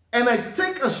 and I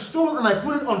take a stone and I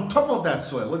put it on top of that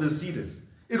soil where the seed is,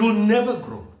 it will never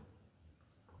grow.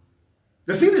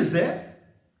 The seed is there.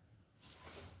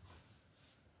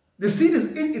 The seed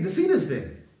is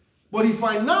there. But if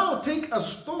I now take a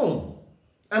stone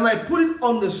and I put it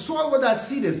on the soil where that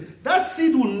seed is, that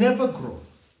seed will never grow.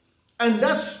 And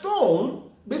that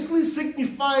stone basically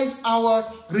signifies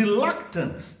our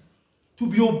reluctance to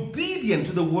be obedient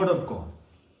to the word of God.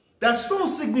 That stone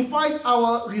signifies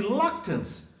our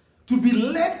reluctance to be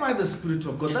led by the Spirit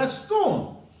of God. That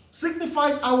stone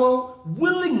signifies our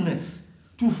willingness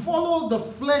to follow the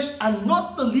flesh and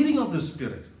not the leading of the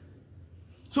Spirit.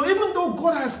 So even though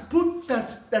God has put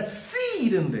that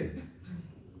seed in there,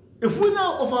 if we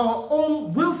now of our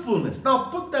own willfulness now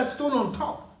put that stone on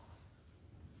top,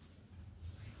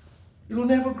 it will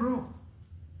never grow.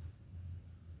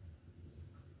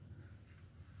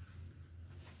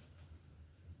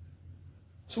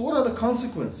 So what are the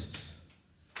consequences?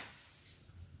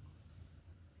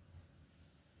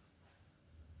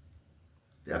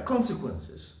 There are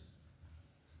consequences.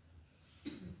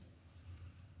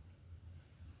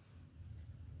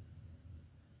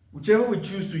 whichever we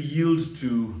choose to yield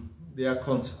to, there are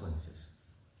consequences.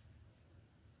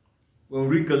 When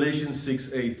we read Galatians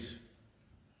 6:8,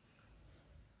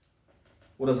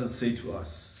 what does it say to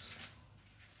us?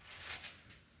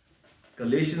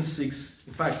 Galatians 6,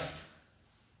 in fact,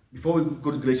 before we go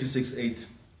to Galatians 6:8,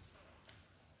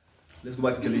 let's go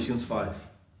back to Galatians 5.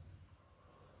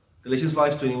 Galatians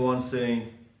 5:21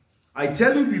 saying, I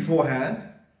tell you beforehand,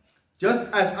 just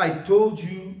as I told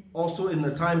you also in the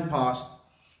time past,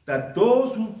 that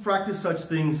those who practice such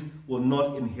things will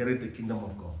not inherit the kingdom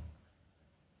of God.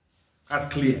 That's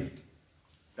clear.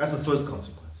 That's the first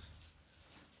consequence.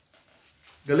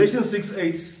 Galatians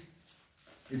 6:8,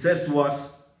 it says to us,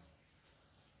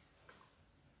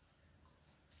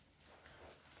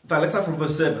 in fact, let's start from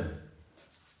verse 7.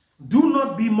 Do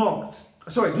not be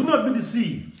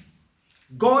deceived.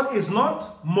 God is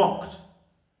not mocked.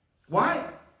 Why?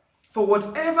 For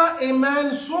whatever a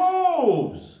man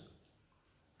sows.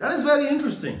 That is very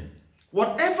interesting.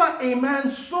 Whatever a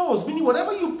man sows, meaning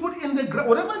whatever you put in the ground,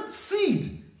 whatever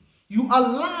seed you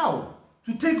allow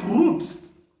to take root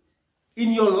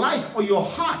in your life or your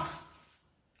heart,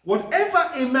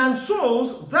 whatever a man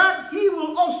sows, that he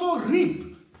will also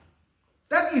reap.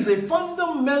 That is a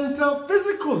fundamental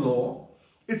physical law.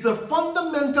 It's a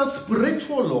fundamental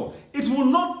spiritual law. It will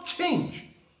not change.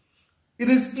 It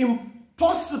is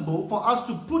impossible for us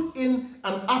to put in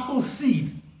an apple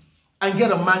seed and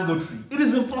get a mango tree. It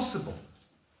is impossible.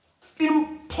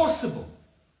 Impossible.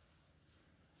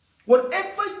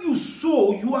 Whatever you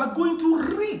sow, you are going to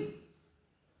reap.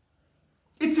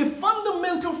 It's a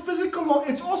fundamental physical law.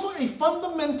 It's also a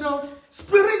fundamental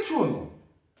spiritual law.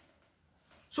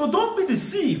 So don't be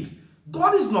deceived.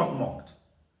 God is not mocked.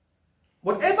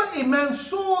 Whatever a man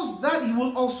sows, that he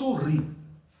will also reap.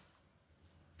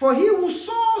 For he who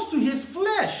sows to his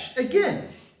flesh, again,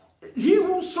 he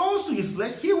who sows to his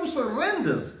flesh, he who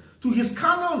surrenders to his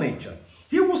carnal nature,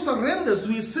 he who surrenders to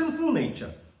his sinful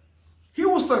nature, he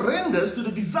who surrenders to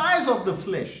the desires of the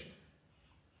flesh,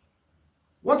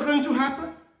 what's going to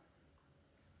happen?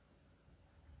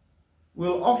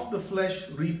 Will of the flesh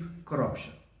reap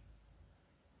corruption.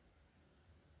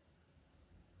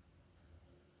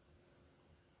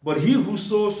 But he who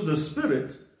sows to the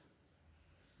Spirit,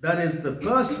 that is the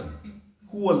person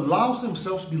who allows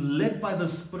himself to be led by the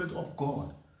Spirit of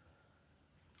God,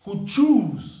 who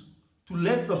choose to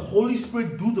let the Holy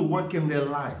Spirit do the work in their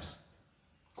lives,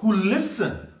 who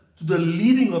listen to the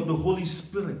leading of the Holy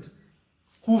Spirit,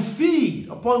 who feed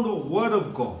upon the Word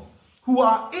of God, who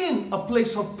are in a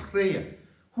place of prayer,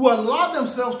 who allow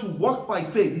themselves to walk by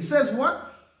faith. He says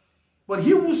what? But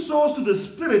he who sows to the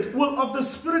Spirit will of the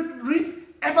Spirit reap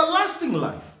everlasting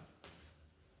life.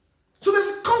 So there's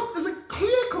a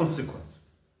clear consequence.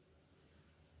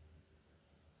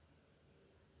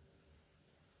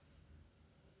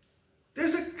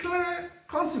 There's a clear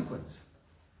consequence.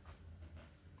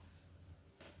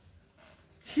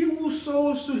 He who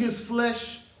sows to his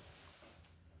flesh,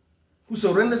 who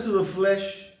surrenders to the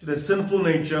flesh, to the sinful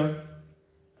nature,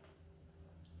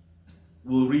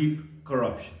 will reap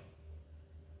corruption.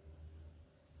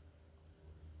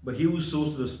 But he who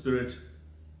sows to the Spirit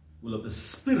will of the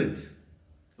Spirit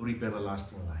reap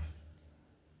everlasting life.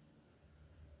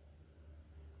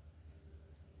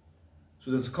 So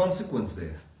there's a consequence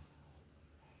there.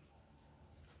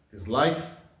 His life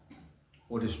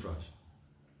or destruction.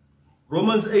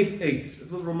 Romans 8:8. Let's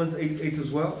go to Romans 8:8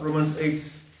 as well. Romans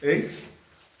 8:8.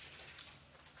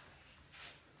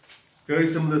 Very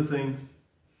similar thing.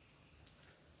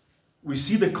 We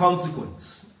see the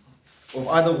consequence of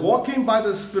either walking by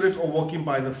the Spirit or walking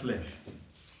by the flesh.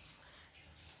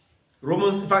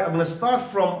 In fact, I'm going to start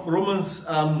from Romans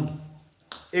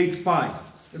 8:5.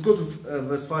 Let's go to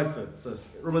verse 5 first.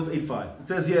 Romans 8:5. It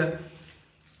says here,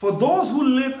 for those who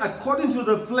live according to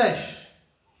the flesh,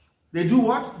 they do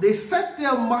what? They set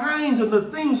their minds on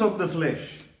the things of the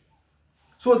flesh.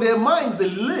 So their minds, they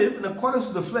live in accordance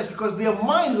to the flesh because their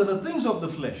mind is on the things of the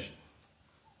flesh.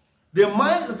 Their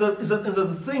mind is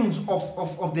the things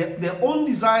of their own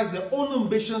desires, their own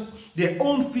ambitions, their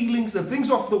own feelings, the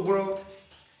things of the world.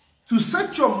 To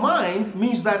set your mind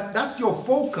means that that's your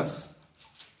focus.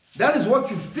 That is what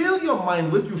you fill your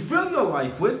mind with, you fill your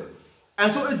life with,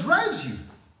 and so it drives you.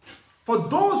 For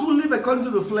those who live according to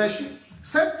the flesh,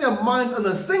 set their minds on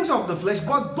the things of the flesh,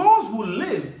 but those who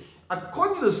live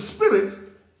according to the Spirit,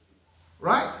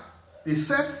 right? They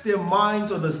set their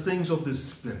minds on the things of the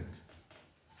Spirit.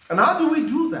 And how do we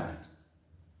do that?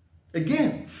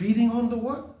 Again, feeding on the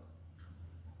Word,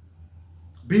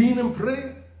 being in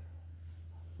prayer,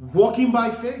 walking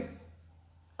by faith,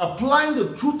 applying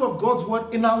the truth of God's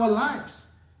Word in our lives.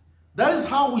 That is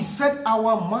how we set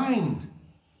our mind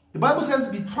The Bible says,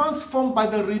 be transformed by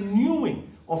the renewing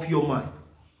of your mind.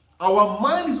 Our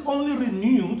mind is only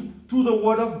renewed through the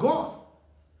Word of God.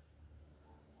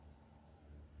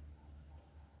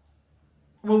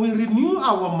 When we renew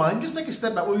our mind, just take a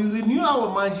step back. When we renew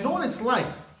our minds, you know what it's like?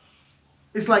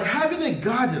 It's like having a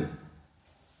garden.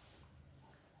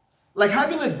 Like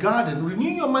having a garden.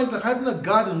 Renewing your mind is like having a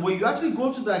garden where you actually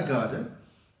go to that garden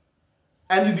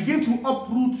and you begin to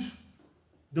uproot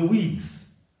the weeds.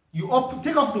 You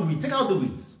take off the weeds, take out the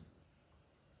weeds.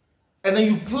 And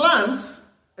then you plant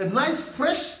a nice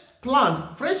fresh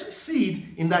plant, fresh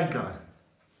seed in that garden.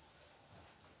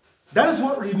 That is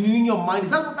what renewing your mind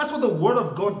is. That's what the Word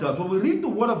of God does. When we read the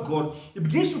Word of God, it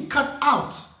begins to cut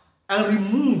out and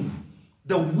remove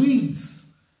the weeds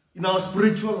in our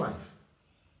spiritual life.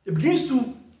 It begins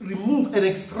to remove and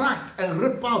extract and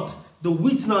rip out the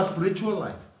weeds in our spiritual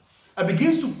life. And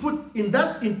begins to put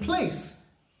in place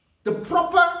the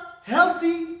proper,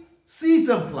 healthy seeds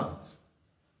and plants.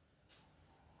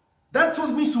 That's what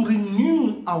it means to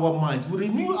renew our minds. We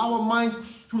renew our minds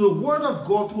through the Word of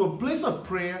God, through a place of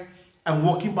prayer and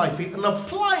walking by faith and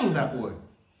applying that Word.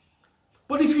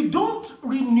 But if you don't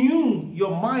renew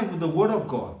your mind with the Word of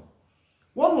God,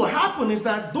 what will happen is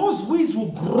that those weeds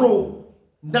will grow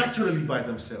naturally by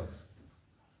themselves.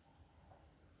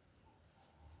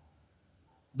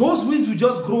 Those weeds will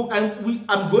just grow, and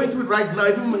I'm going through it right now,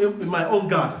 even in my own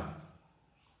garden.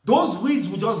 Those weeds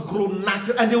will just grow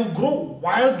naturally, and they will grow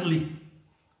wildly,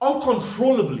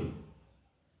 uncontrollably.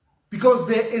 Because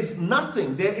there is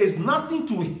nothing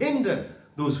to hinder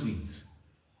those weeds.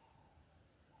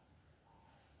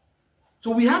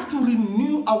 So we have to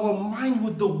renew our mind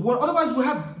with the Word. Otherwise, we'll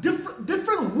have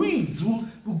different weeds will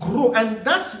grow. And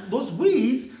those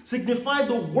weeds signify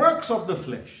the works of the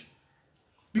flesh.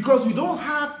 Because we don't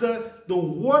have the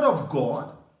Word of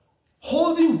God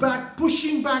holding back,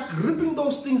 pushing back, ripping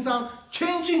those things out,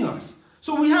 changing us.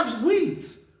 So we have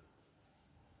weeds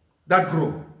that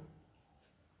grow.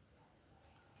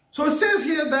 So it says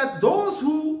here that those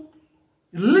who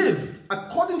live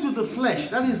according to the flesh,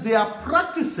 that is, they are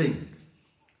practicing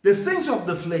the things of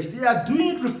the flesh, they are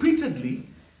doing it repeatedly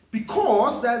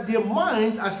because that their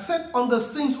minds are set on the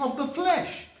things of the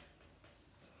flesh.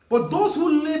 But those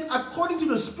who live according to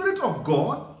the Spirit of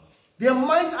God, their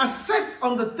minds are set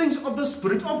on the things of the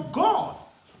Spirit of God.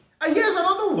 And here's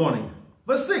another warning.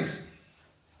 Verse 6.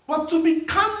 But to be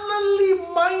carnally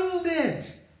minded,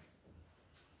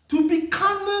 to be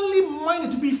carnally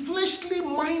minded, to be fleshly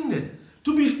minded,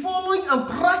 to be following and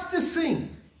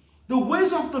practicing the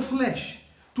ways of the flesh,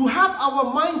 to have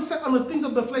our mind set on the things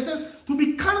of the flesh, says to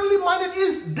be carnally minded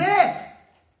is death.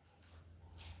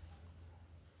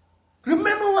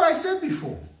 Remember what I said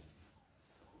before.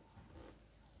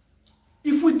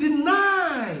 If we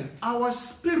deny our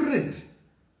spirit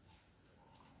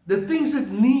the things it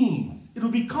needs, it will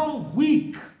become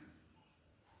weak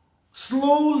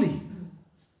slowly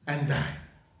and die.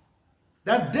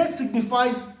 That death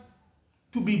signifies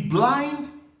to be blind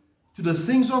to the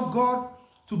things of God,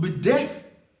 to be deaf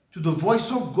to the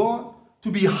voice of God,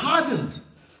 to be hardened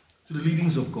to the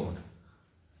leadings of God.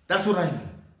 That's what I mean.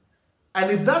 And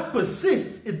if that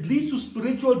persists, it leads to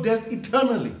spiritual death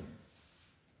eternally.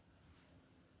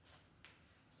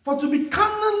 For to be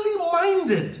carnally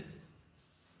minded,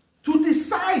 to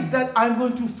decide that I'm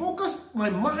going to focus my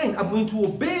mind, I'm going to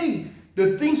obey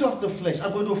the things of the flesh,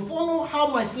 I'm going to follow how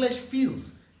my flesh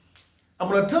feels. I'm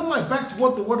going to turn my back to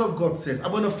what the Word of God says.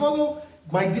 I'm going to follow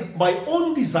my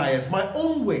own desires, my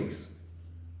own ways.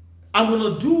 I'm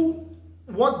going to do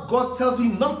what God tells me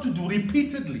not to do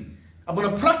repeatedly. I'm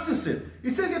going to practice it.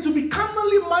 It says here to be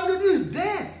carnally minded is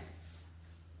death.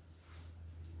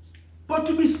 But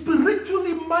to be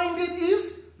spiritually minded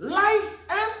is life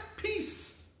and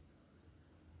peace.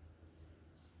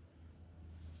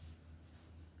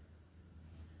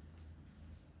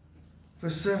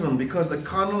 Verse 7, because the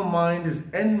carnal mind is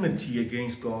enmity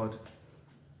against God,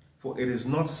 for it is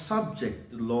not subject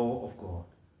to the law of God,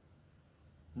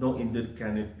 nor indeed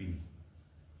can it be.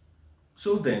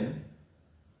 So then,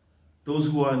 those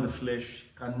who are in the flesh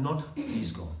cannot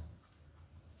please God.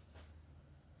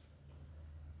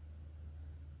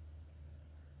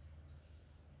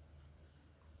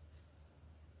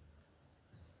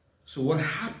 So what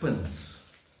happens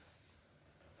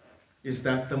is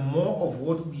that the more of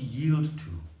what we yield to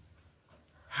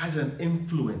has an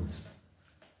influence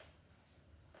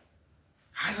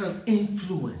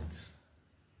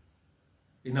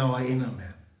in our inner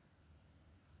man.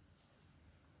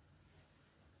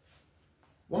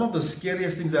 One of the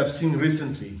scariest things I've seen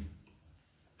recently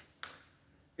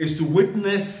is to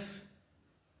witness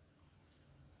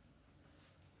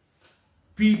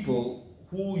people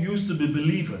who used to be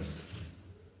believers,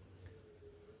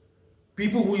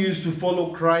 people who used to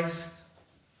follow Christ,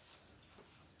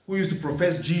 who used to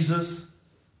profess Jesus,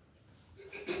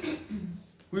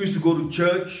 who used to go to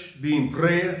church, be in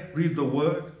prayer, read the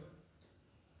word.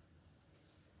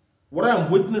 What I'm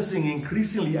witnessing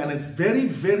increasingly, and it's very,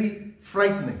 very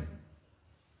frightening,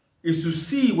 is to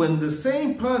see when the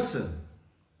same person,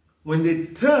 when they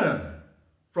turn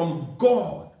from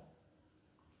God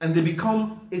and they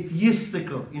become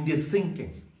atheistical in their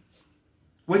thinking,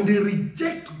 when they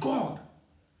reject God.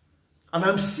 And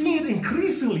I'm seeing it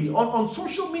increasingly on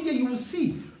social media. You will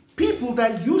see people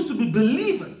that used to be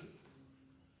believers.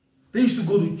 They used to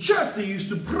go to church, they used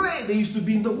to pray, they used to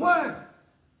be in the Word.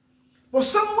 But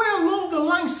somewhere along the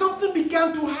line, something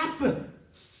began to happen.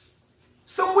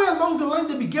 Somewhere along the line,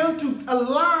 they began to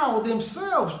allow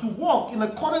themselves to walk in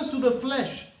accordance to the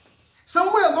flesh.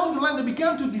 Somewhere along the line, they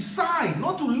began to decide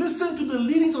not to listen to the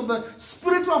leadings of the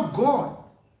Spirit of God.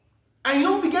 And you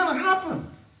know what began to happen?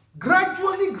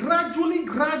 Gradually,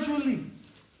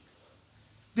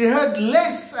 they heard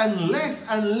less and less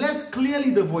and less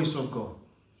clearly the voice of God.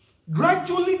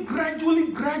 Gradually,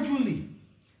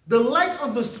 the light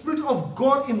of the Spirit of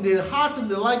God in their hearts and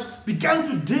their lives began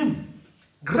to dim.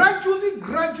 Gradually,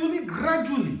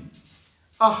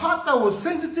 a heart that was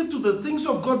sensitive to the things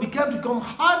of God began to become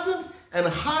hardened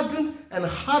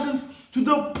to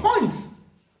the point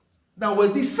that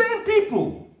when these same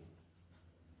people,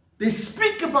 they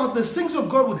speak about the things of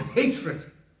God with hatred.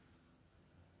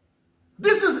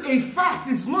 This is a fact.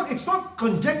 It's not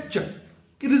conjecture.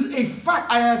 It is a fact.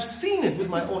 I have seen it with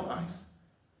my own eyes.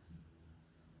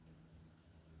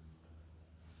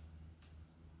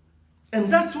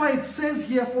 And that's why it says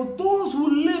here, for those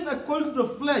who live according to the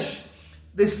flesh,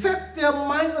 they set their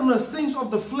minds on the things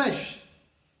of the flesh.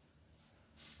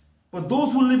 But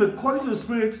those who live according to the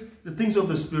Spirit, the things of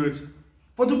the Spirit.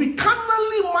 For to be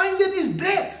carnally minded is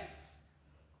death.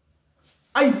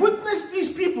 I witnessed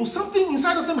these people, something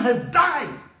inside of them has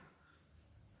died.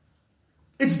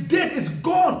 It's dead, it's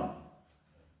gone.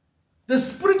 The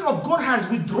Spirit of God has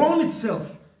withdrawn itself.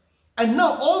 And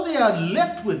now all they are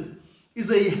left with is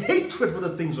a hatred for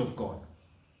the things of God.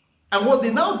 And what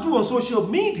they now do on social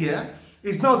media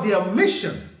is now their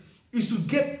mission is to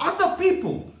get other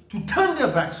people to turn their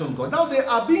backs on God. Now they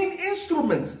are being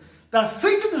instruments that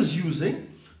Satan is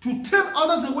using to turn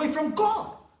others away from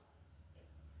God.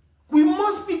 We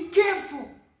must be careful.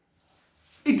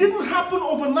 It didn't happen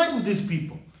overnight with these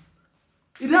people.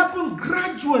 It happened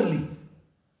gradually.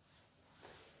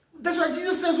 That's why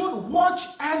Jesus says what? Watch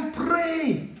and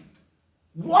pray.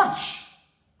 Watch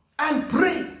and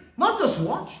pray. Not just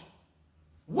watch.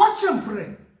 Watch and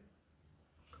pray.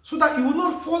 So that you will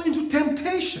not fall into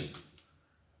temptation.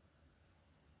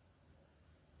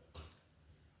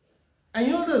 And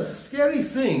you know the scary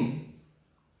thing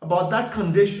about that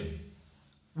condition?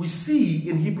 We see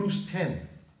in Hebrews 10.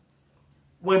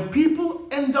 When people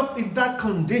end up in that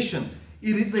condition,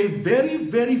 it is a very,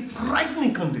 very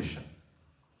frightening condition.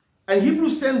 And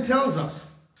Hebrews 10 tells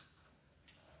us,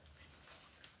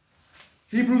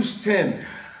 Hebrews 10,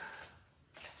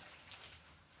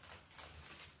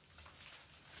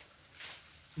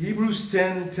 Hebrews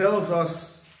 10 tells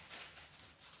us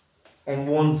and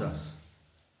warns us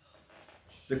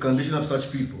the condition of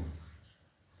such people.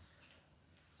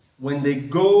 When they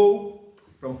go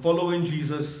from following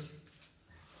Jesus,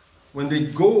 when they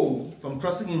go from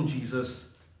trusting in Jesus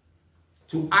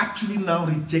to actually now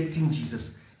rejecting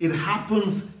Jesus, it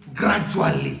happens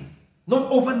gradually,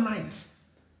 not overnight.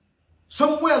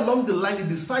 Somewhere along the line, they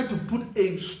decide to put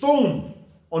a stone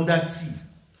on that seed.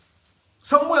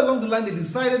 Somewhere along the line, they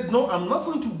decided, no, I'm not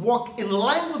going to walk in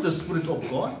line with the Spirit of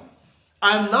God.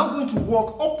 I'm now going to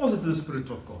walk opposite the Spirit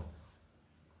of God.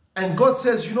 And God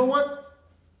says, you know what?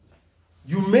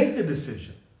 You made the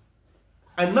decision.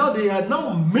 And now they are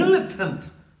now militant.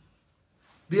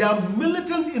 They are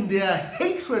militant in their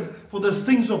hatred for the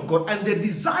things of God and their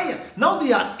desire. Now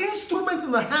they are instruments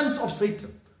in the hands of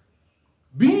Satan,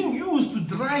 being used to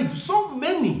drive so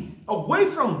many away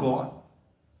from God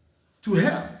to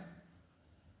hell.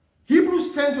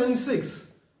 Hebrews 10:26,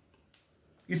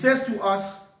 it says to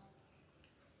us,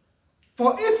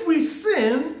 for if we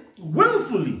sin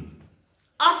willfully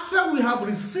after we have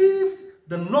received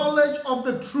the knowledge of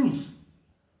the truth,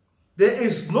 there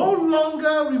is no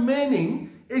longer remaining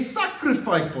a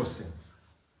sacrifice for sins.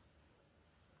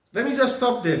 Let me just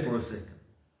stop there for a second.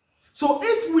 So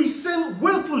if we sin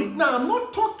willfully, now I'm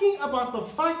not talking about the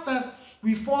fact that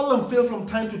we fall and fail from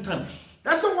time to time.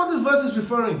 That's not what this verse is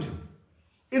referring to.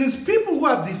 It is people who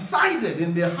have decided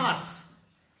in their hearts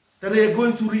that they are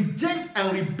going to reject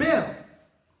and rebel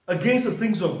against the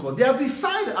things of God. They have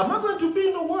decided, I'm not going to be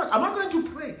in the Word. I'm not going to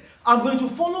pray. I'm going to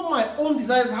follow my own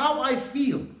desires, how I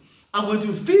feel. I'm going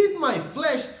to feed my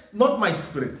flesh, not my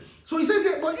spirit. So he says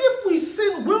here, but if we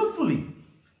sin willfully,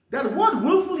 that word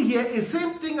willfully here is the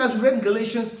same thing as we read in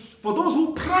Galatians, for those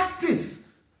who practice.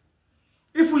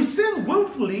 If we sin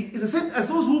willfully, it's the same as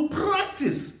those who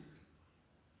practice.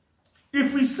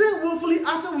 If we sin willfully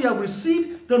after we have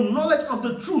received the knowledge of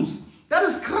the truth, that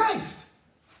is Christ.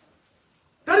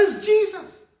 That is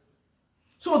Jesus.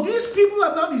 So these people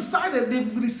have now decided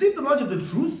they've received the knowledge of the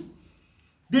truth.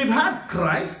 They've had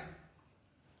Christ.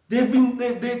 They've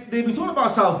been told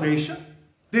about salvation.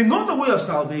 They know the way of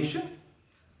salvation.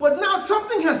 But now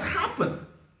something has happened.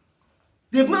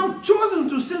 They've now chosen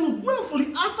to sin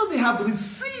willfully after they have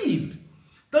received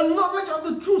the knowledge of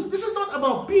the truth. This is not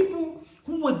about people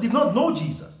who did not know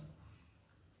Jesus.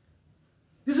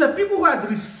 These are people who had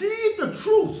received the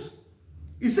truth.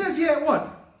 It says here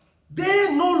what?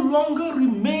 There no longer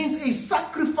remains a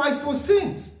sacrifice for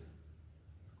sins.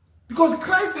 Because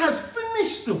Christ has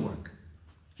finished the work.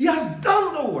 He has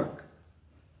done the work.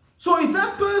 So if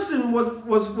that person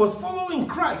was following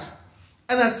Christ,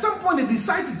 and at some point they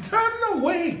decide to turn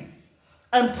away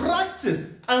and practice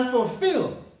and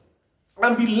fulfill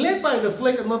and be led by the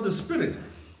flesh and not the spirit,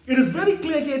 it is very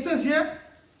clear here. It says here,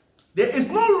 there is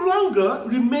no longer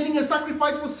remaining a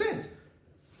sacrifice for sins.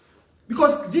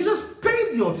 Because Jesus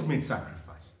paid the ultimate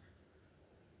sacrifice.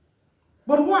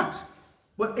 But what?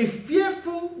 But a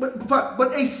fearful,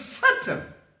 but a certain.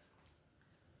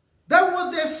 That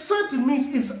word there, certain, means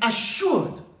it's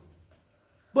assured.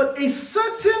 But a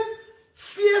certain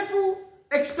fearful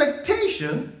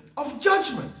expectation of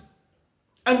judgment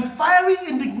and fiery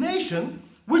indignation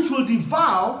which will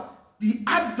devour the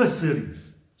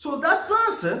adversaries. So that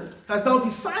person has now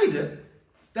decided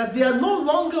that they are no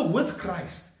longer with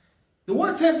Christ. The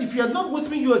word says, if you are not with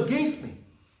me, you are against me.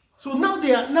 So now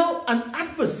they are now an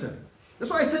adversary. That's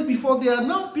why I said before, they are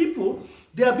now people,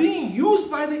 they are being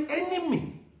used by the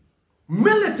enemy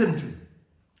militantly.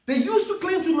 They used to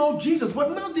claim to know Jesus,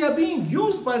 but now they are being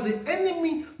used by the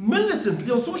enemy militantly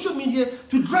on social media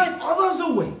to drive others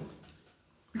away.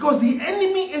 Because the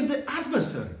enemy is the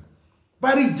adversary.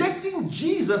 By rejecting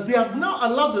Jesus, they have now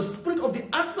allowed the spirit of the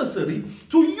adversary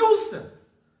to use them.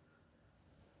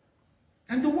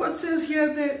 And the word says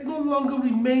here, there no longer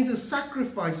remains a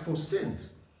sacrifice for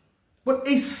sins, but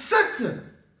a certain,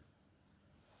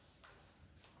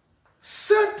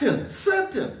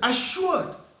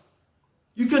 assured.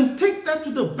 You can take that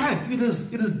to the bank. It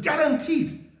is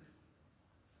guaranteed.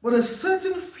 But a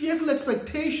certain fearful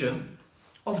expectation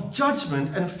of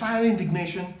judgment and fiery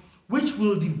indignation which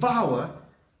will devour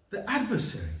the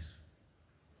adversaries.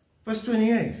 Verse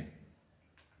 28.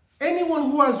 Anyone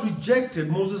who has rejected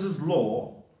Moses'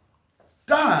 law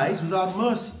dies without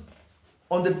mercy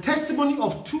on the testimony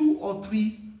of 2 or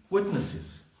 3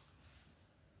 witnesses.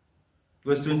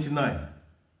 Verse 29.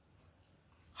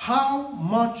 How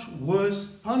much worse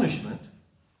punishment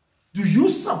do you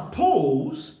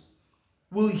suppose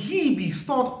will he be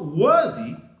thought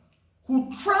worthy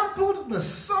who trampled the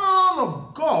Son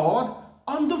of God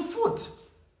underfoot,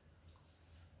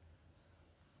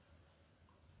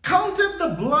 counted the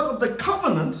blood of the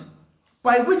covenant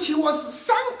by which he was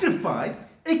sanctified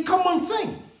a common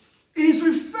thing? He is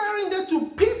referring there to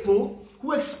people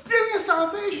who experience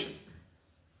salvation,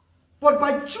 but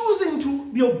by choosing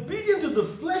to be obedient to the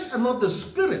flesh and not the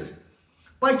spirit,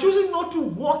 by choosing not to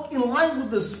walk in line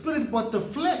with the spirit but the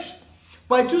flesh,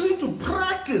 by choosing to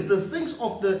practice the things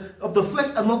of the flesh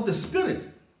and not the spirit.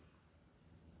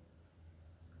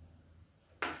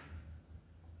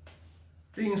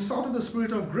 They insulted the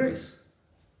Spirit of grace.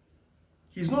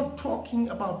 He's not talking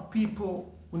about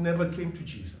people who never came to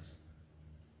Jesus.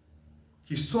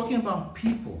 He's talking about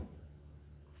people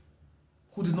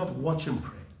who did not watch him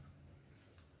pray.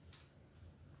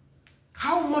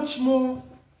 How much more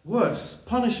worse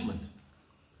punishment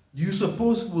do you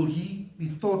suppose will he be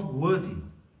thought worthy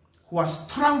who has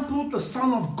trampled the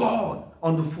Son of God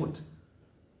underfoot?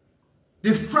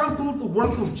 They've trampled the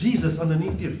work of Jesus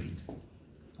underneath their feet.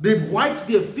 They've wiped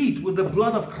their feet with the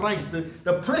blood of Christ,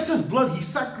 the precious blood he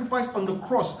sacrificed on the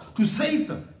cross to save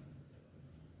them.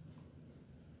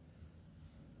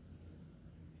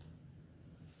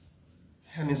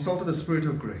 And insulted the Spirit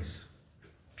of grace.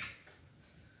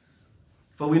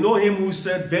 For we know him who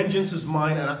said, vengeance is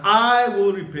mine and I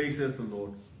will repay, says the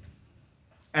Lord.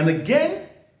 And again,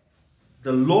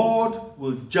 the Lord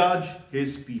will judge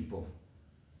his people.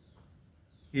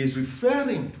 He is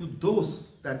referring to those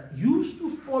that used to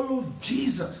follow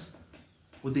Jesus,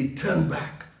 but they turned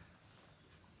back.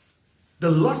 The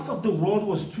lust of the world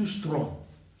was too strong.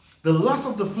 The lust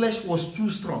of the flesh was too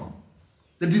strong.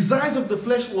 The desires of the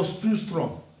flesh was too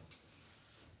strong.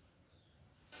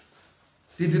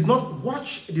 They did not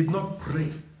watch, they did not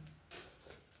pray.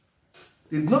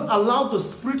 They did not allow the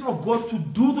Spirit of God to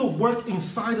do the work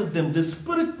inside of them. The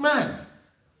spirit man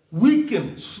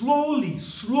weakened slowly,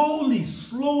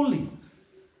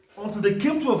 until they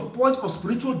came to a point of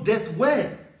spiritual death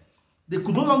where they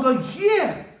could no longer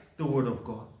hear the word of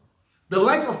God. The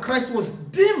light of Christ was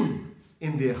dim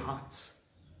in their hearts.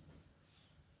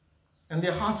 And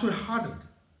their hearts were hardened.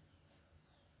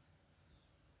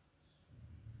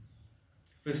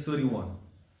 Verse 31.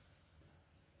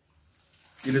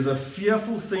 It is a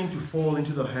fearful thing to fall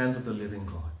into the hands of the living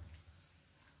God.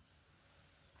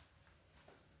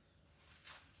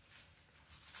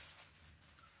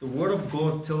 The Word of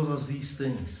God tells us these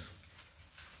things,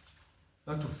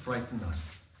 not to frighten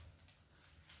us,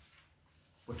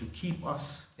 but to keep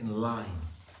us in line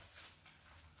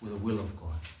with the will of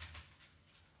God.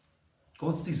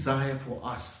 God's desire for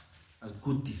us are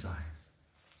good desires.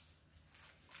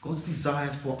 God's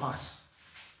desires for us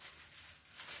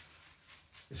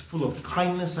is full of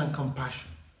kindness and compassion.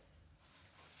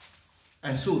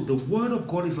 And so the Word of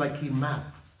God is like a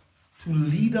map to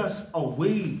lead us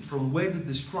away from where the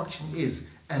destruction is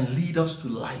and lead us to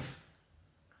life.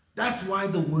 That's why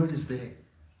the Word is there.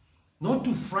 Not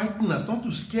to frighten us, not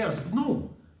to scare us, but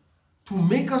no, to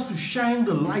make us to shine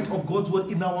the light of God's Word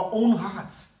in our own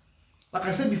hearts. Like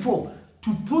I said before,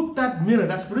 to put that mirror,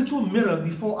 that spiritual mirror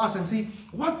before us and say,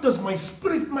 what does my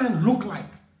spirit man look like?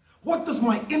 What does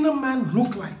my inner man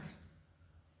look like?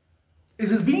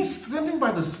 Is it being strengthened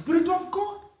by the Spirit of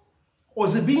God? Or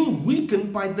is it being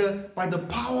weakened by the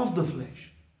power of the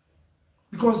flesh?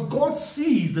 Because God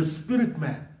sees the spirit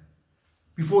man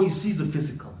before he sees the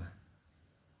physical man.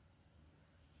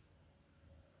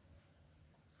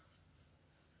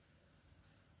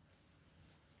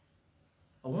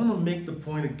 I want to make the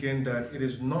point again that it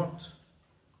is not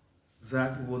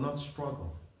that we will not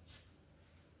struggle.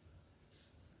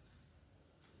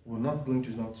 We're not going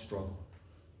to not struggle.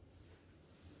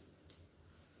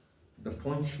 The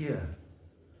point here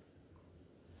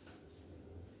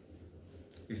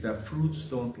is that fruits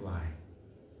don't lie.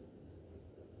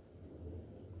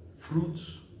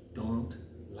 Fruits don't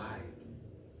lie.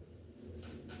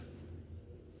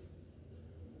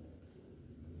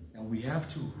 And we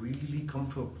have to really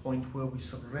come to a point where we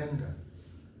surrender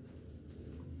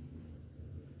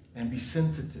and be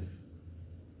sensitive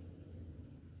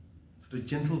to the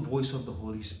gentle voice of the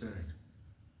Holy Spirit,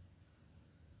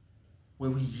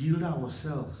 where we yield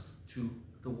ourselves to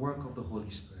the work of the Holy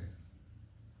Spirit,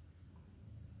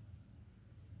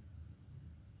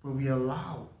 where we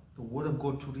allow the Word of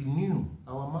God to renew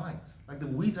our minds, like the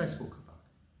weeds I spoke about.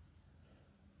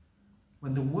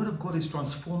 When the Word of God is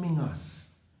transforming us,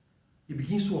 it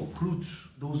begins to uproot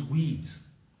those weeds,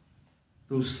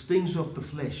 those things of the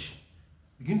flesh.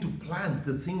 Begin to plant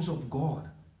the things of God.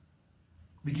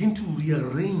 Begin to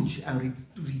rearrange and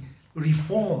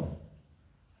reform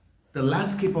the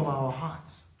landscape of our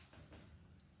hearts.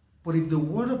 But if the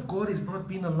Word of God is not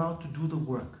being allowed to do the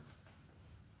work,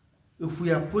 if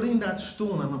we are putting that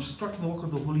stone and obstructing the work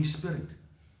of the Holy Spirit,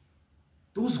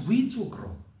 those weeds will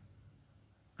grow.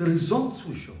 The results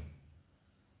will show.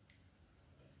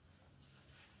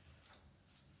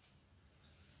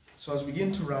 So as we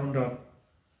begin to round up,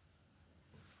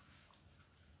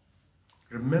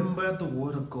 remember the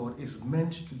Word of God is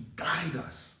meant to guide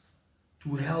us,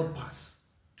 to help us,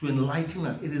 to enlighten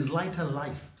us. It is light and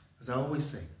life, as I always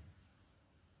say.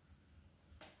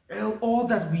 All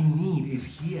that we need is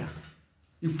here.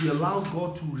 If we allow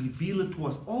God to reveal it to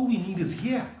us, all we need is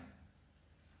here.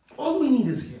 All we need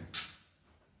is here.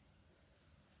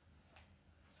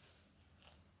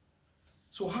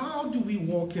 So how do we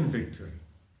walk in victory?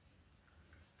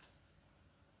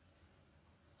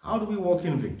 How do we walk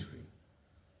in victory?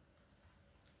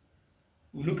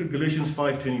 We look at Galatians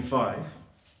 5:25.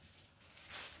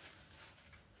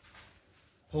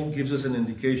 Paul gives us an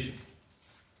indication.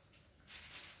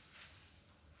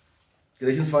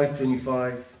 Galatians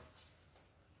 5:25.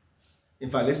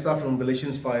 In fact, let's start from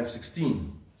Galatians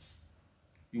 5:16.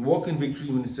 You walk in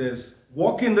victory when it says,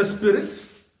 walk in the Spirit,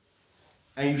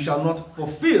 and you shall not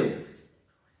fulfill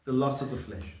the lust of the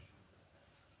flesh.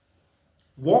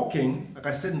 Walking, like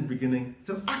I said in the beginning, it's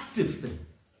an active thing.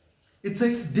 It's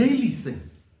a daily thing.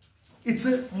 It's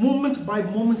a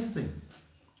moment-by-moment thing.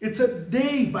 It's a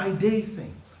day-by-day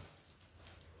thing.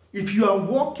 If you are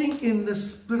walking in the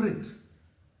Spirit,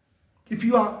 if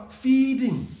you are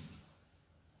feeding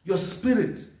your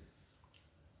spirit,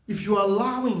 if you are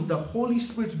allowing the Holy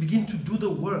Spirit to begin to do the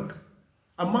work,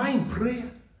 am I in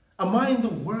prayer? Am I in the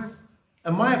Word?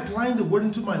 Am I applying the Word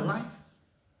into my life?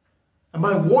 Am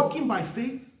I walking by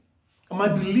faith? Am I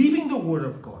believing the Word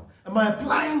of God? Am I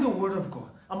applying the Word of God?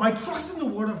 Am I trusting the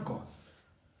Word of God?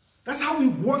 That's how we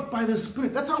work by the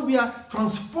Spirit. That's how we are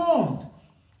transformed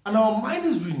and our mind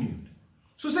is renewed.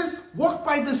 So it says, walk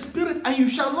by the Spirit and you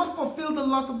shall not fulfill the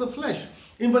lust of the flesh.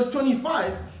 In verse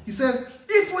 25, he says,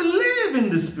 if we live in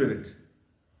the Spirit,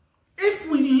 if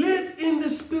we live in the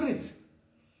Spirit,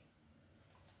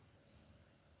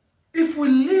 if we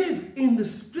live in the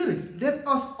Spirit, let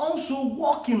us also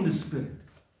walk in the Spirit,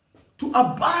 to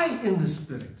abide in the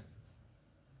Spirit.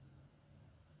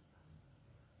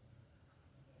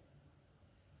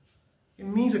 It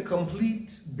means a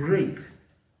complete break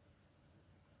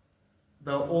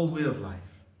the old way of life.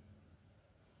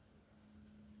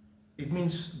 It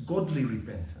means godly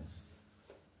repentance,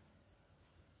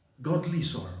 godly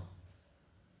sorrow.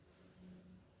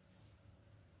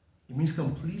 It means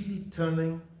completely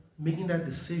turning, making that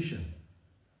decision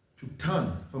to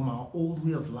turn from our old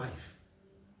way of life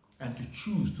and to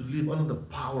choose to live under the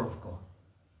power of God.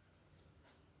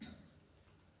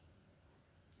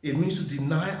 It means to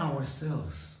deny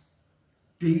ourselves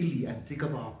daily and take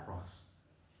up our cross.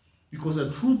 Because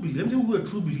a true believer, let me tell you who a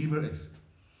true believer is.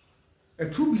 A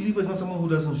true believer is not someone who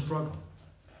doesn't struggle.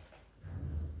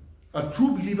 A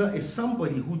true believer is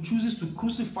somebody who chooses to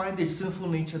crucify their sinful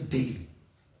nature daily.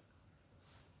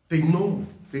 They know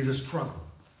there's a struggle.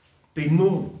 They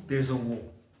know there's a war.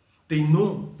 They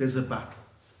know there's a battle.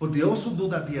 But they also know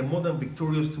that they are more than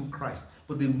victorious through Christ.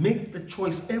 But they make the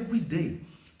choice every day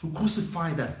to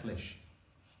crucify that flesh.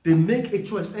 They make a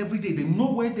choice every day. They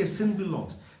know where their sin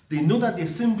belongs. They know that their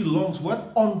sin belongs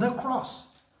what? On the cross.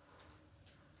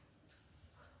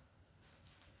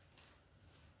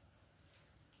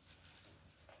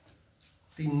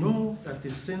 They know that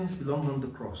their sins belong on the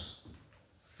cross.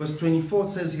 Verse 24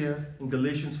 says here in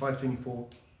Galatians 5:24,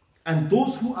 and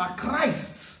those who are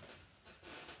Christ's,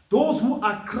 those who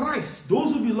are Christ,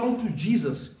 those who belong to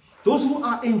Jesus, those who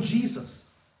are in Jesus,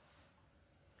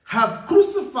 have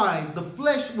crucified the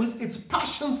flesh with its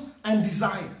passions and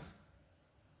desires.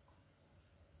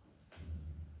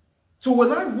 So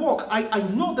when I walk, I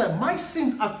know that my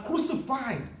sins are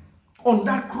crucified on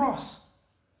that cross.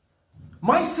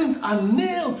 My sins are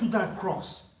nailed to that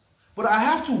cross. But I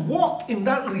have to walk in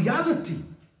that reality.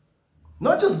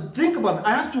 Not just think about it.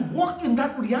 I have to walk in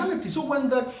that reality. So when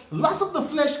the lust of the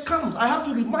flesh comes, I have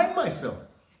to remind myself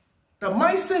that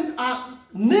my sins are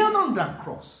nailed on that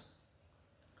cross.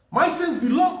 My sins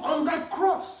belong on that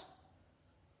cross.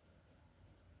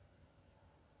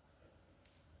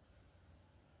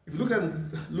 If you look at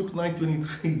Luke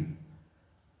 9:23,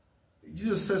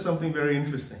 Jesus says something very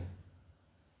interesting.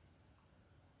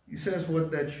 He says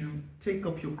what? That you take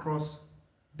up your cross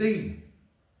daily.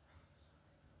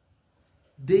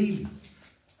 Daily.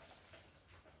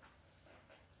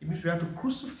 It means we have to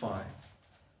crucify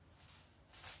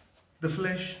the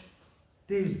flesh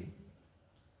daily.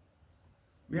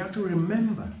 We have to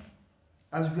remember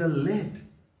as we are led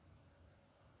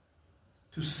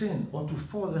to sin or to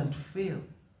fall and to fail,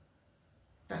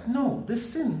 that no,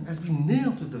 this sin has been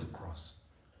nailed to the cross.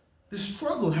 The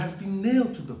struggle has been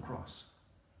nailed to the cross.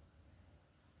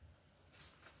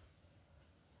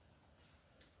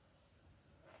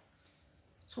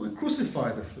 So we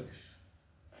crucify the flesh.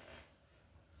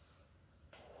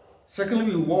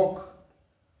 Secondly, we walk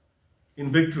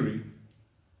in victory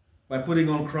by putting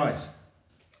on Christ.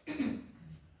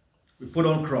 We put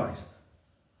on Christ.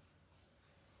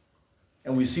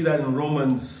 And we see that in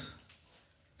Romans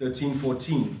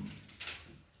 13:14.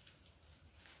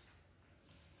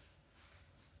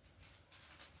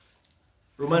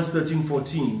 Romans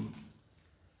 13:14,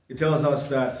 it tells us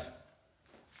that,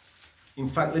 in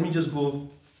fact, let me just go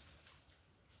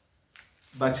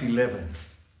back to 11.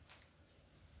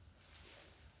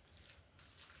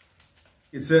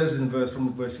 It says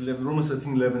from verse 11, Romans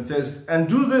 13:11 says, and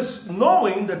do this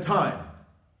knowing the time,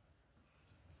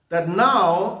 that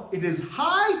now it is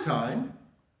high time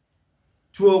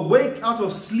to awake out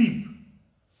of sleep.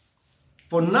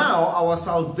 For now our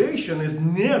salvation is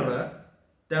nearer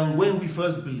than when we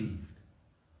first believed.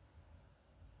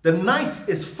 The night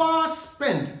is far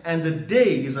spent and the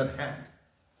day is at hand.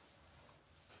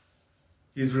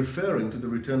 He's referring to the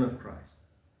return of Christ,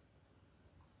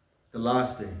 the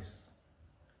last days.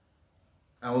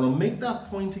 I want to make that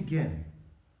point again.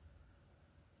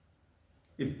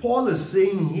 If Paul is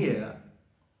saying here,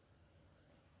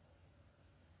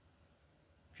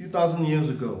 a few thousand years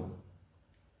ago,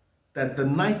 that the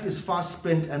night is fast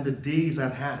spent and the day is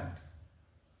at hand,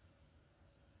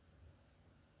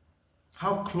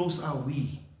 how close are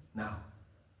we now?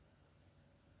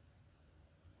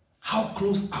 How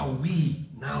close are we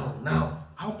now? Now,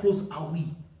 how close are we?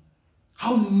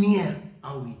 How near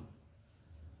are we?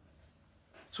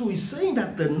 So he's saying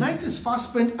that the night is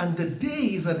fast spent and the day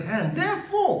is at hand.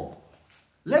 Therefore,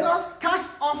 let us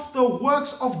cast off the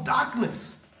works of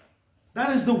darkness. That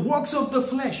is the works of the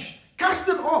flesh. Cast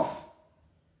it off.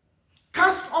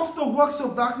 Cast off the works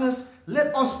of darkness.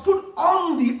 Let us put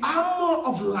on the armor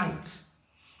of light.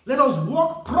 Let us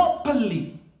walk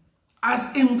properly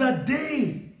as in the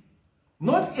day,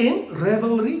 not in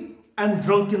revelry and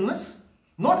drunkenness,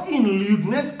 not in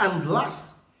lewdness and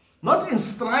lust, not in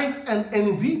strife and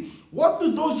envy. What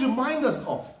do those remind us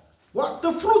of? What?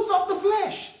 The fruits of the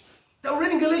flesh that we're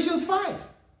reading Galatians 5.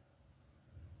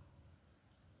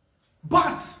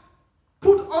 But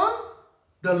put on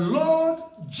the Lord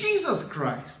Jesus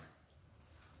Christ.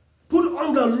 Put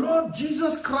on the Lord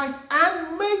Jesus Christ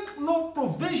and make no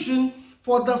provision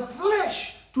for the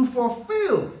flesh to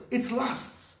fulfill its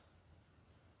lusts.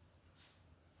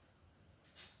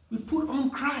 We put on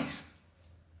Christ.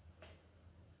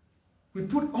 We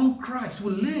put on Christ.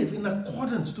 We live in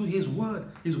accordance to his word,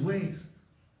 his ways.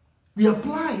 We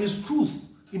apply his truth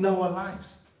in our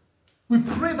lives. We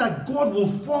pray that God will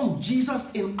form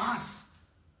Jesus in us.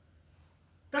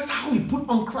 That's how we put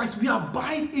on Christ. We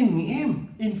abide in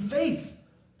him, in faith,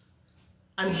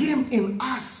 and him in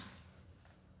us.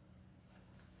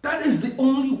 That is the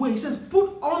only way. He says,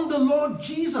 put on the Lord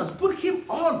Jesus. Put him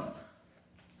on.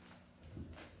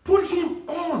 Put him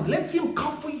on. Let him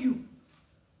cover you.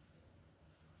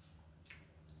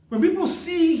 When people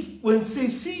when they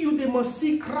see you, they must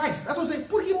see Christ. That's what I say,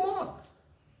 put him on.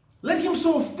 Let him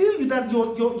so fill you that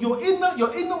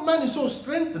your inner man is so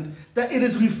strengthened that it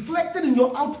is reflected in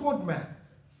your outward man.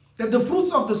 That the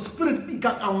fruits of the Spirit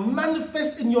are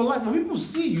manifest in your life. When people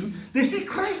see you, they see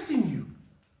Christ in you.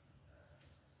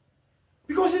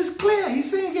 Because it's clear. He's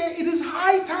saying here, it is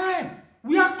high time.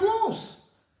 We are close.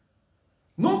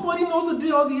 Nobody knows the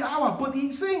day or the hour. But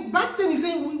he's saying, back then he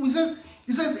says,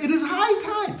 it is high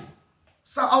time.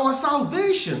 So our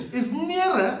salvation is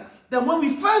nearer than when we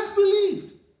first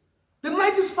believed. The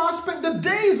night is fast spent, the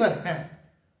day is at hand.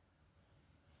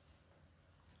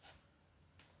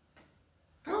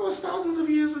 That was thousands of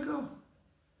years ago.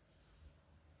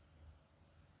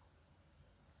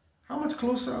 How much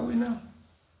closer are we now?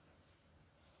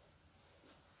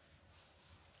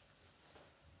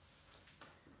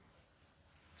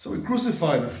 So we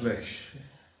crucify the flesh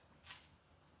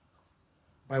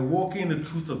by walking in the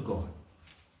truth of God.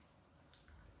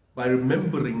 By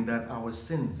remembering that our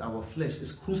sins, our flesh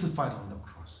is crucified on the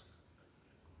cross.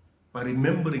 By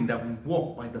remembering that we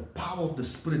walk by the power of the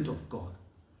Spirit of God.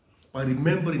 By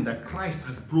remembering that Christ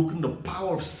has broken the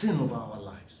power of sin of our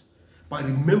lives. By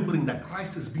remembering that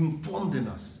Christ is being formed in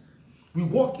us. We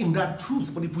walk in that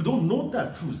truth, but if we don't know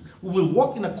that truth, we will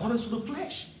walk in accordance with the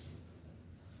flesh.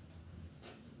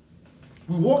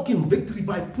 We walk in victory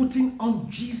by putting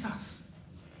on Jesus.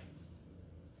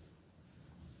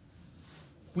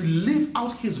 We live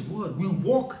out his word. We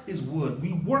walk his word.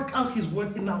 We work out his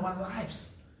word in our lives.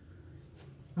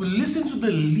 We listen to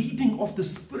the leading of the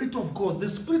Spirit of God. The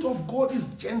Spirit of God is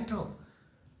gentle.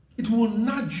 It will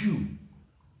nudge you.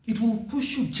 It will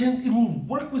push you gently. It will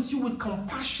work with you with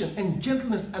compassion and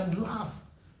gentleness and love.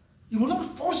 It will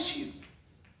not force you.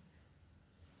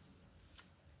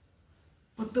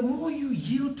 But the more you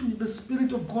yield to the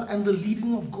Spirit of God and the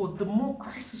leading of God, the more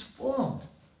Christ is formed.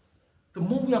 The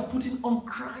more we are putting on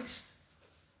Christ.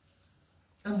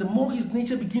 And the more his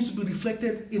nature begins to be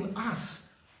reflected in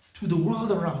us to the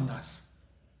world around us.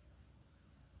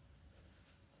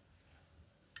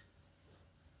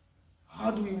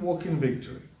 How do we walk in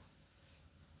victory?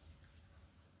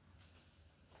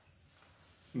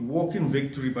 We walk in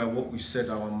victory by what we set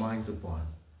our minds upon.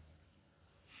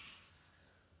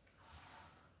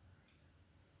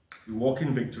 We walk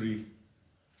in victory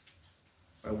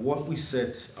by what we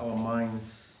set our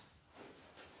minds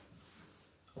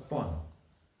upon.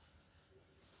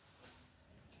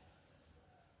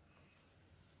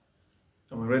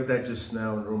 And we read that just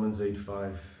now in Romans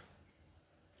 8:5.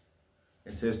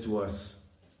 It says to us,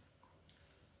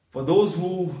 for those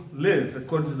who live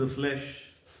according to the flesh,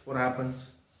 what happens?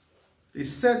 They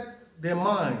set their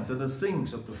minds on the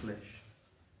things of the flesh.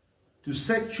 To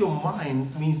set your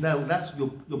mind means that that's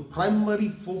your primary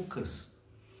focus.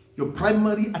 Your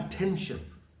primary attention,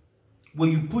 where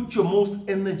you put your most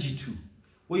energy to,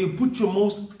 where you put your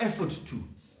most effort to.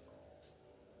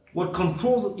 What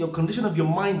controls your condition of your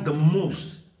mind the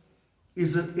most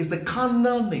is the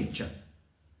carnal nature,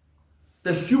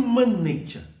 the human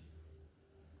nature.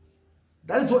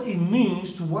 That is what it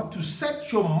means to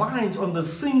set your minds on the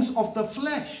things of the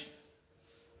flesh.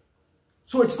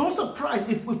 So it's no surprise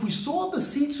if we sow the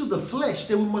seeds to the flesh,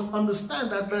 then we must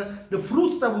understand that the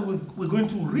fruits that we're going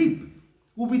to reap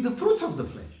will be the fruits of the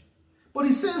flesh. But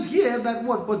it says here that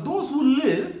what? But those who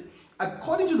live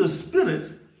according to the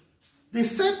Spirit, they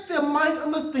set their minds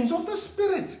on the things of the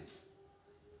Spirit.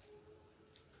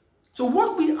 So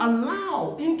what we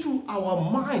allow into our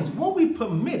minds, what we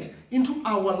permit into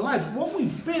our lives, what we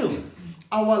fill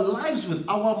our lives with,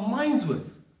 our minds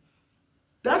with,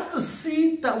 that's the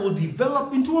seed that will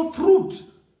develop into a fruit.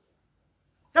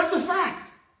 That's a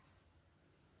fact.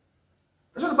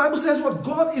 That's what the Bible says, what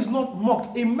God is not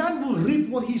mocked. A man will reap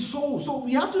what he sows. So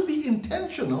we have to be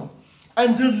intentional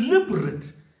and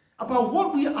deliberate about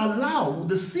what we allow,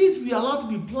 the seeds we allow to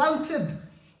be planted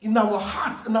in our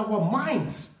hearts and our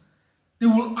minds. They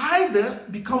will either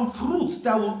become fruits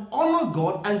that will honor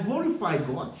God and glorify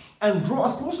God and draw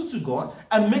us closer to God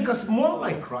and make us more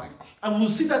like Christ. And we'll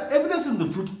see that evidence in the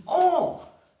fruit, or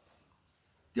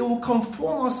they will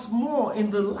conform us more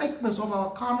in the likeness of our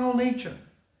carnal nature.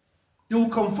 They will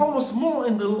conform us more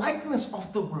in the likeness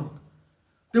of the world.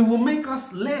 They will make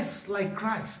us less like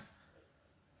Christ.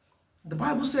 The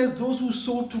Bible says those who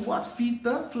sow to what? Feed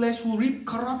the flesh will reap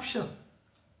corruption.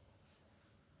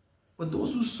 But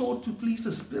those who sow to please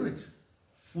the Spirit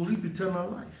will reap eternal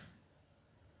life.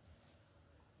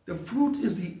 The fruit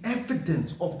is the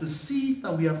evidence of the seed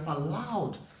that we have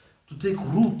allowed to take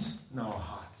root in our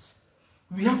hearts.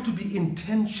 We have to be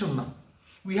intentional.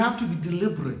 We have to be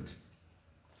deliberate.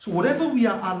 So whatever we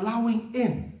are allowing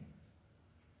in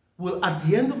will at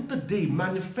the end of the day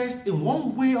manifest in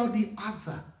one way or the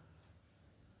other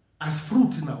as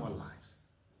fruit in our lives.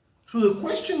 So the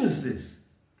question is this: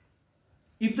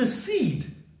 if the seed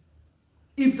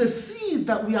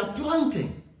that we are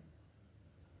planting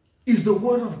is the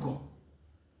word of God,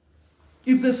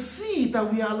 if the seed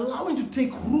that we are allowing to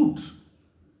take root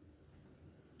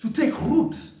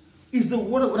is the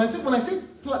word of God. When I say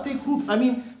take root, I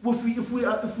mean if we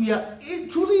are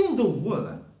truly in the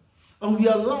word and we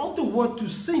allow the word to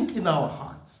sink in our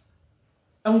hearts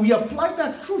and we apply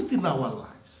that truth in our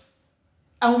lives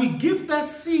and we give that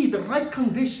seed the right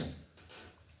condition,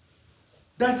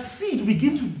 that seed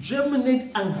begin to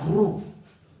germinate and grow.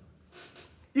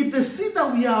 If the seed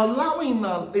that we are allowing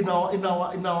in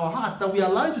our hearts, that we are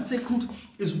allowing to take root,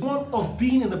 is one of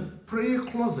being in the prayer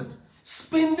closet,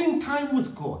 spending time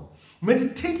with God,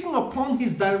 meditating upon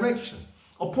His direction,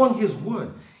 upon His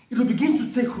word, it will begin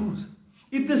to take root.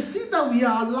 If the seed that we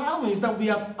are allowing is that we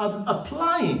are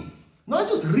applying, not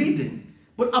just reading,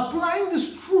 but applying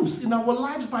this truth in our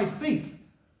lives by faith,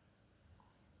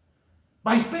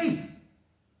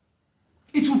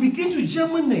 it will begin to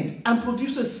germinate and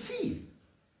produce a seed.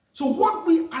 So what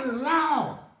we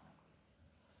allow,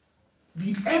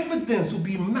 the evidence will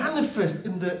be manifest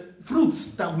in the fruits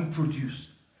that we produce.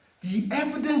 The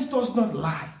evidence does not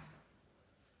lie.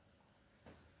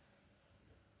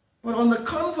 But on the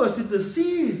converse, if the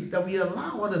seed that we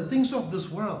allow are the things of this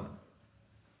world,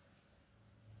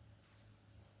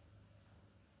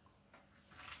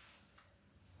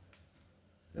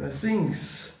 then the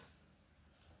things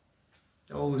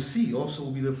that we will see also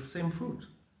will be the same fruit,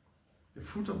 the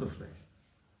fruit of the flesh.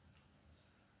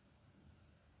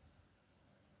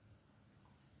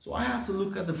 So I have to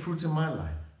look at the fruit in my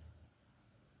life.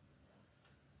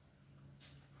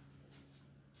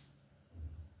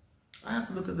 I have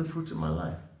to look at the fruit in my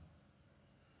life.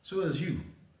 So as you.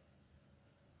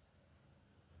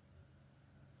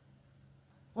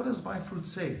 What does my fruit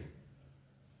say?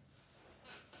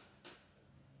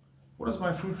 What does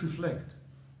my fruit reflect?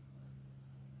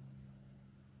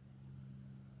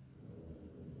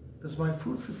 Does my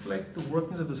fruit reflect the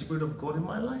workings of the Spirit of God in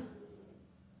my life?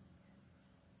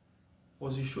 Or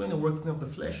is He showing the working of the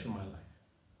flesh in my life?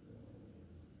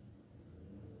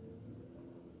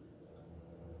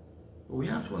 But we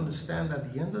have to understand that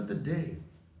at the end of the day,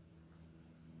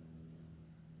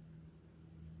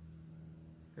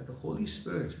 that the Holy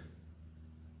Spirit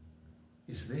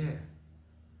is there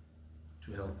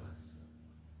to help us.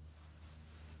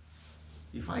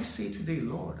 If I say today,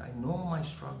 Lord, I know my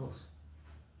struggles.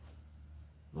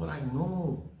 Lord, I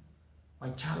know my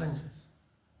challenges.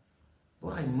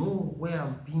 Lord, I know where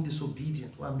I'm being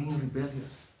disobedient, where I'm being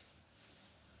rebellious.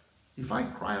 If I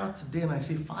cry out today and I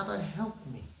say, Father, help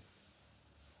me.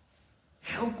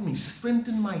 Help me,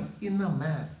 strengthen my inner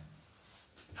man.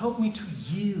 Help me to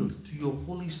yield to your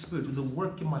Holy Spirit, to the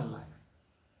work in my life.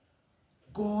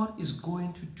 God is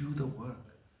going to do the work.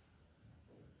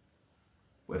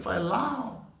 But if I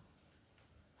allow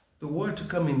the word to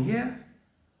come in here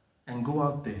and go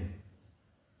out there,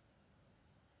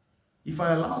 if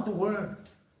I allow the word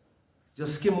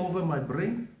just skim over my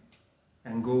brain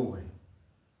and go away,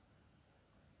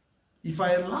 if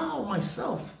I allow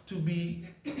myself to be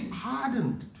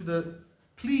hardened to the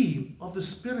plea of the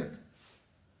Spirit,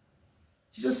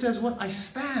 Jesus says, what? I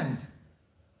stand.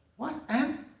 What?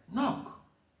 And knock.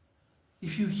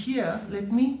 If you hear,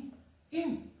 let me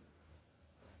in.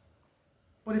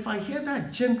 But if I hear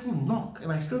that gentle knock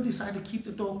and I still decide to keep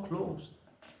the door closed,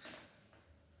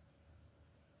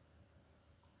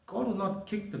 God will not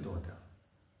kick the door down.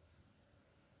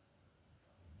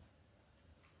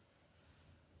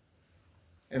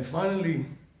 And finally,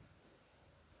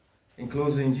 in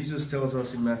closing, Jesus tells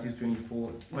us in Matthew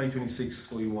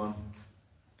 26:41.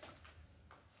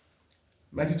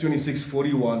 Matthew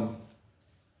 26:41,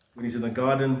 when he's in the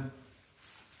garden,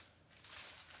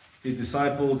 his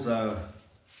disciples are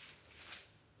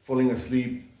falling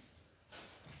asleep.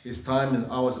 His time and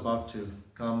hour is about to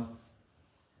come.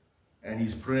 And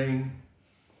he's praying.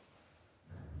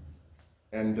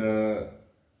 And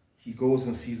he goes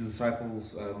and sees the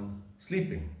disciples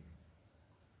sleeping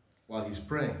while he's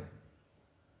praying.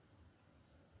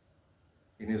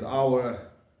 In his hour,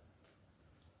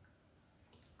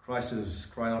 Christ is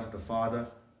crying out to the Father,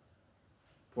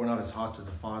 pouring out his heart to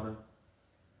the Father.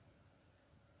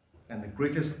 And the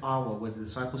greatest hour where the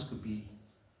disciples could be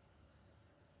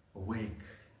awake,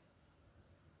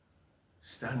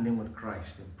 standing with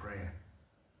Christ in prayer,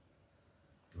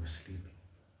 they were sleeping.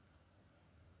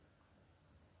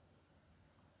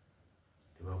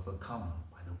 They were overcome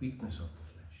by the weakness of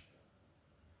the flesh.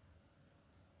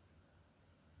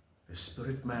 The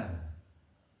spirit man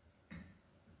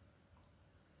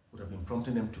would have been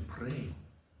prompting them to pray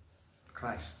with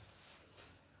Christ,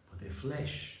 but their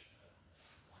flesh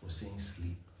was saying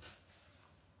sleep.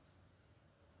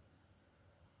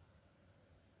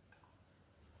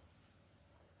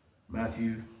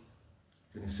 Matthew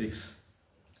 26,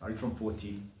 I read from 40.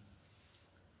 He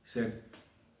said,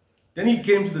 then he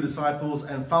came to the disciples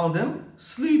and found them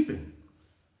sleeping,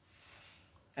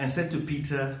 and said to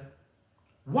Peter,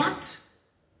 what?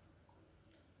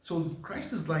 So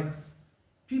Christ is like,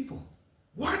 people,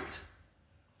 what?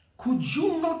 Could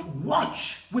you not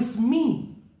watch with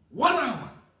me 1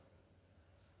 hour?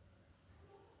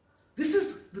 This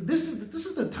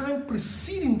is the time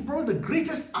preceding probably the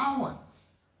greatest hour.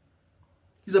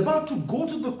 He's about to go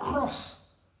to the cross.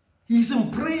 He's in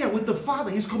prayer with the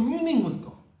Father. He's communing with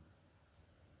God.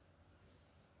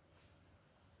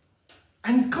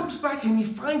 And he comes back and he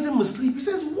finds them asleep. He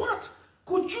says, what?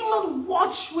 Could you not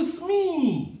watch with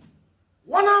me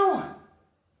 1 hour?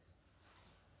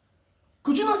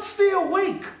 Could you not stay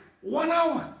awake 1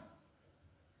 hour?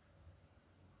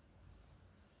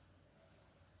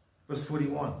 Verse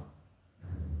 41.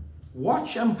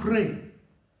 Watch and pray,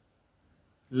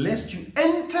 lest you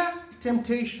enter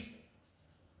temptation.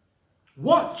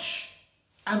 Watch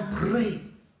and pray.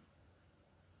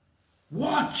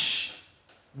 Watch.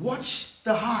 Watch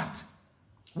the heart.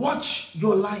 Watch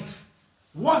your life.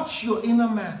 Watch your inner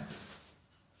man.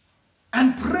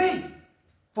 And pray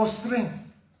for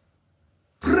strength.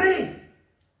 Pray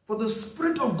for the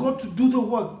Spirit of God to do the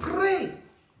work. Pray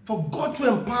for God to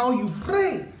empower you.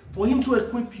 Pray for Him to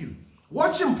equip you.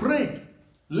 Watch and pray,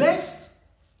 lest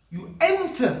you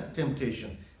enter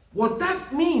temptation. What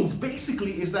that means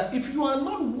basically is that if you are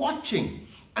not watching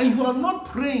and you are not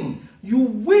praying, you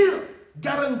will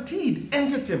guaranteed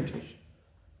enter temptation.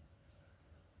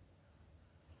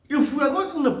 If we are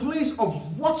not in a place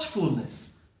of watchfulness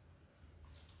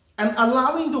and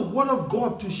allowing the Word of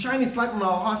God to shine its light on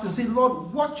our hearts and say,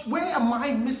 Lord, watch, where am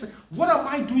I missing? What am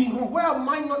I doing wrong? Where am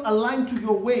I not aligned to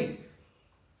your way?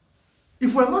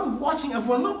 If we're not watching, if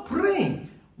we're not praying,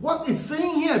 what it's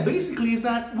saying here basically is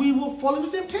that we will fall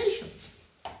into temptation.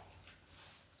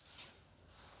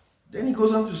 Then he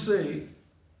goes on to say,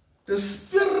 the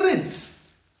Spirit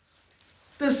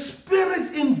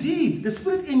indeed, the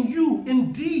Spirit in you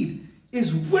indeed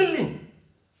is willing.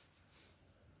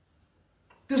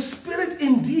 The Spirit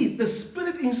indeed, the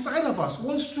Spirit inside of us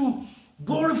wants to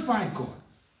glorify God,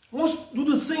 wants to do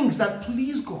the things that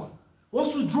please God,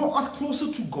 wants to draw us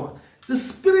closer to God. The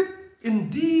Spirit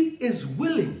indeed is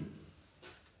willing,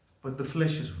 but the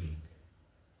flesh is weak.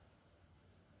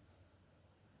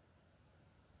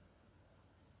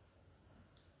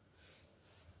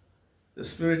 The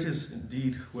Spirit is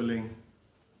indeed willing,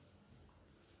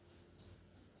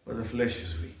 but the flesh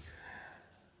is weak.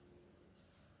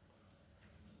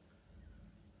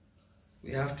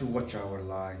 We have to watch our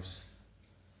lives.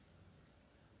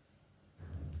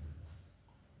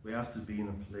 We have to be in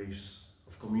a place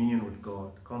of communion with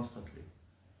God constantly.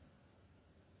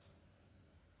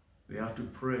 We have to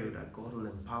pray that God will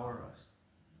empower us.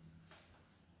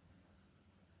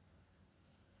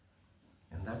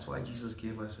 And that's why Jesus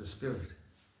gave us His Spirit.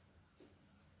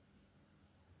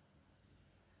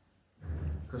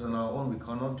 Because on our own we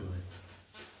cannot do it.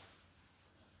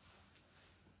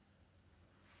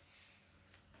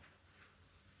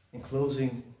 In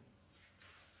closing,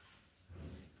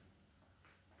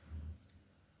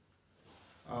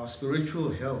 our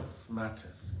spiritual health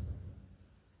matters.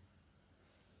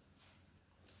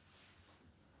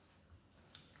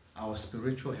 Our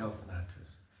spiritual health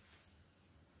matters.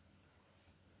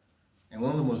 And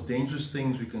one of the most dangerous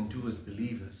things we can do as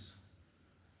believers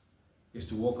is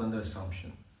to walk under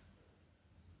assumption.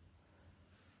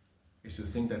 Is to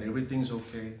think that everything's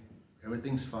okay,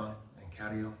 everything's fine, and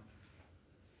carry on.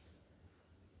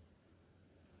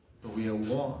 But we are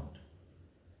warned,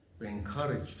 we're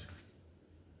encouraged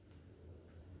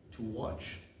to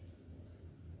watch.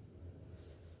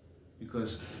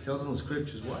 Because it tells in the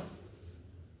scriptures what?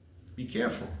 Be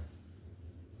careful.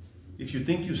 If you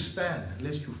think you stand,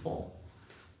 lest you fall.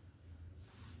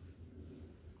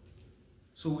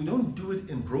 So we don't do it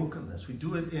in brokenness, we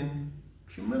do it in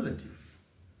humility.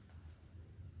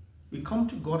 We come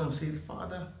to God and say,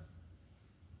 Father,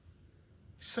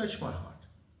 search my heart.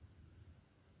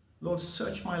 Lord,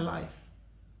 search my life.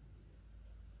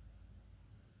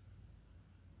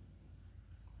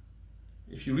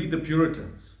 If you read the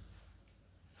Puritans,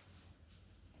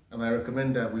 and I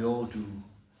recommend that we all do,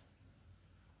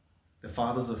 the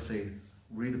fathers of faith,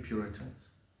 read the Puritans.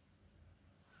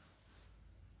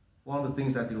 One of the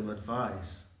things that they will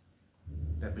advise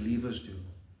that believers do,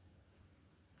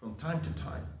 from time to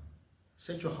time,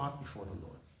 set your heart before the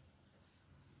Lord.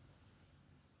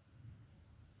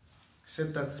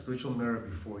 Set that spiritual mirror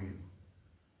before you,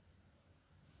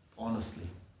 honestly,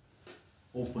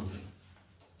 openly.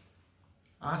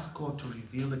 Ask God to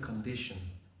reveal the condition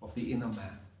of the inner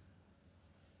man.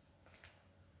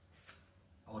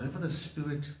 Whatever the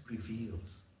Spirit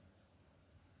reveals,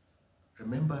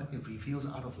 remember it reveals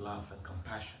out of love and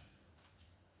compassion.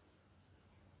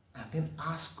 And then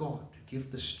ask God to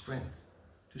give the strength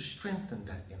to strengthen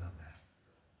that inner man.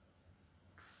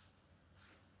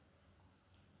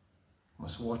 You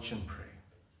must watch and pray.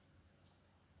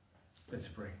 Let's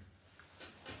pray.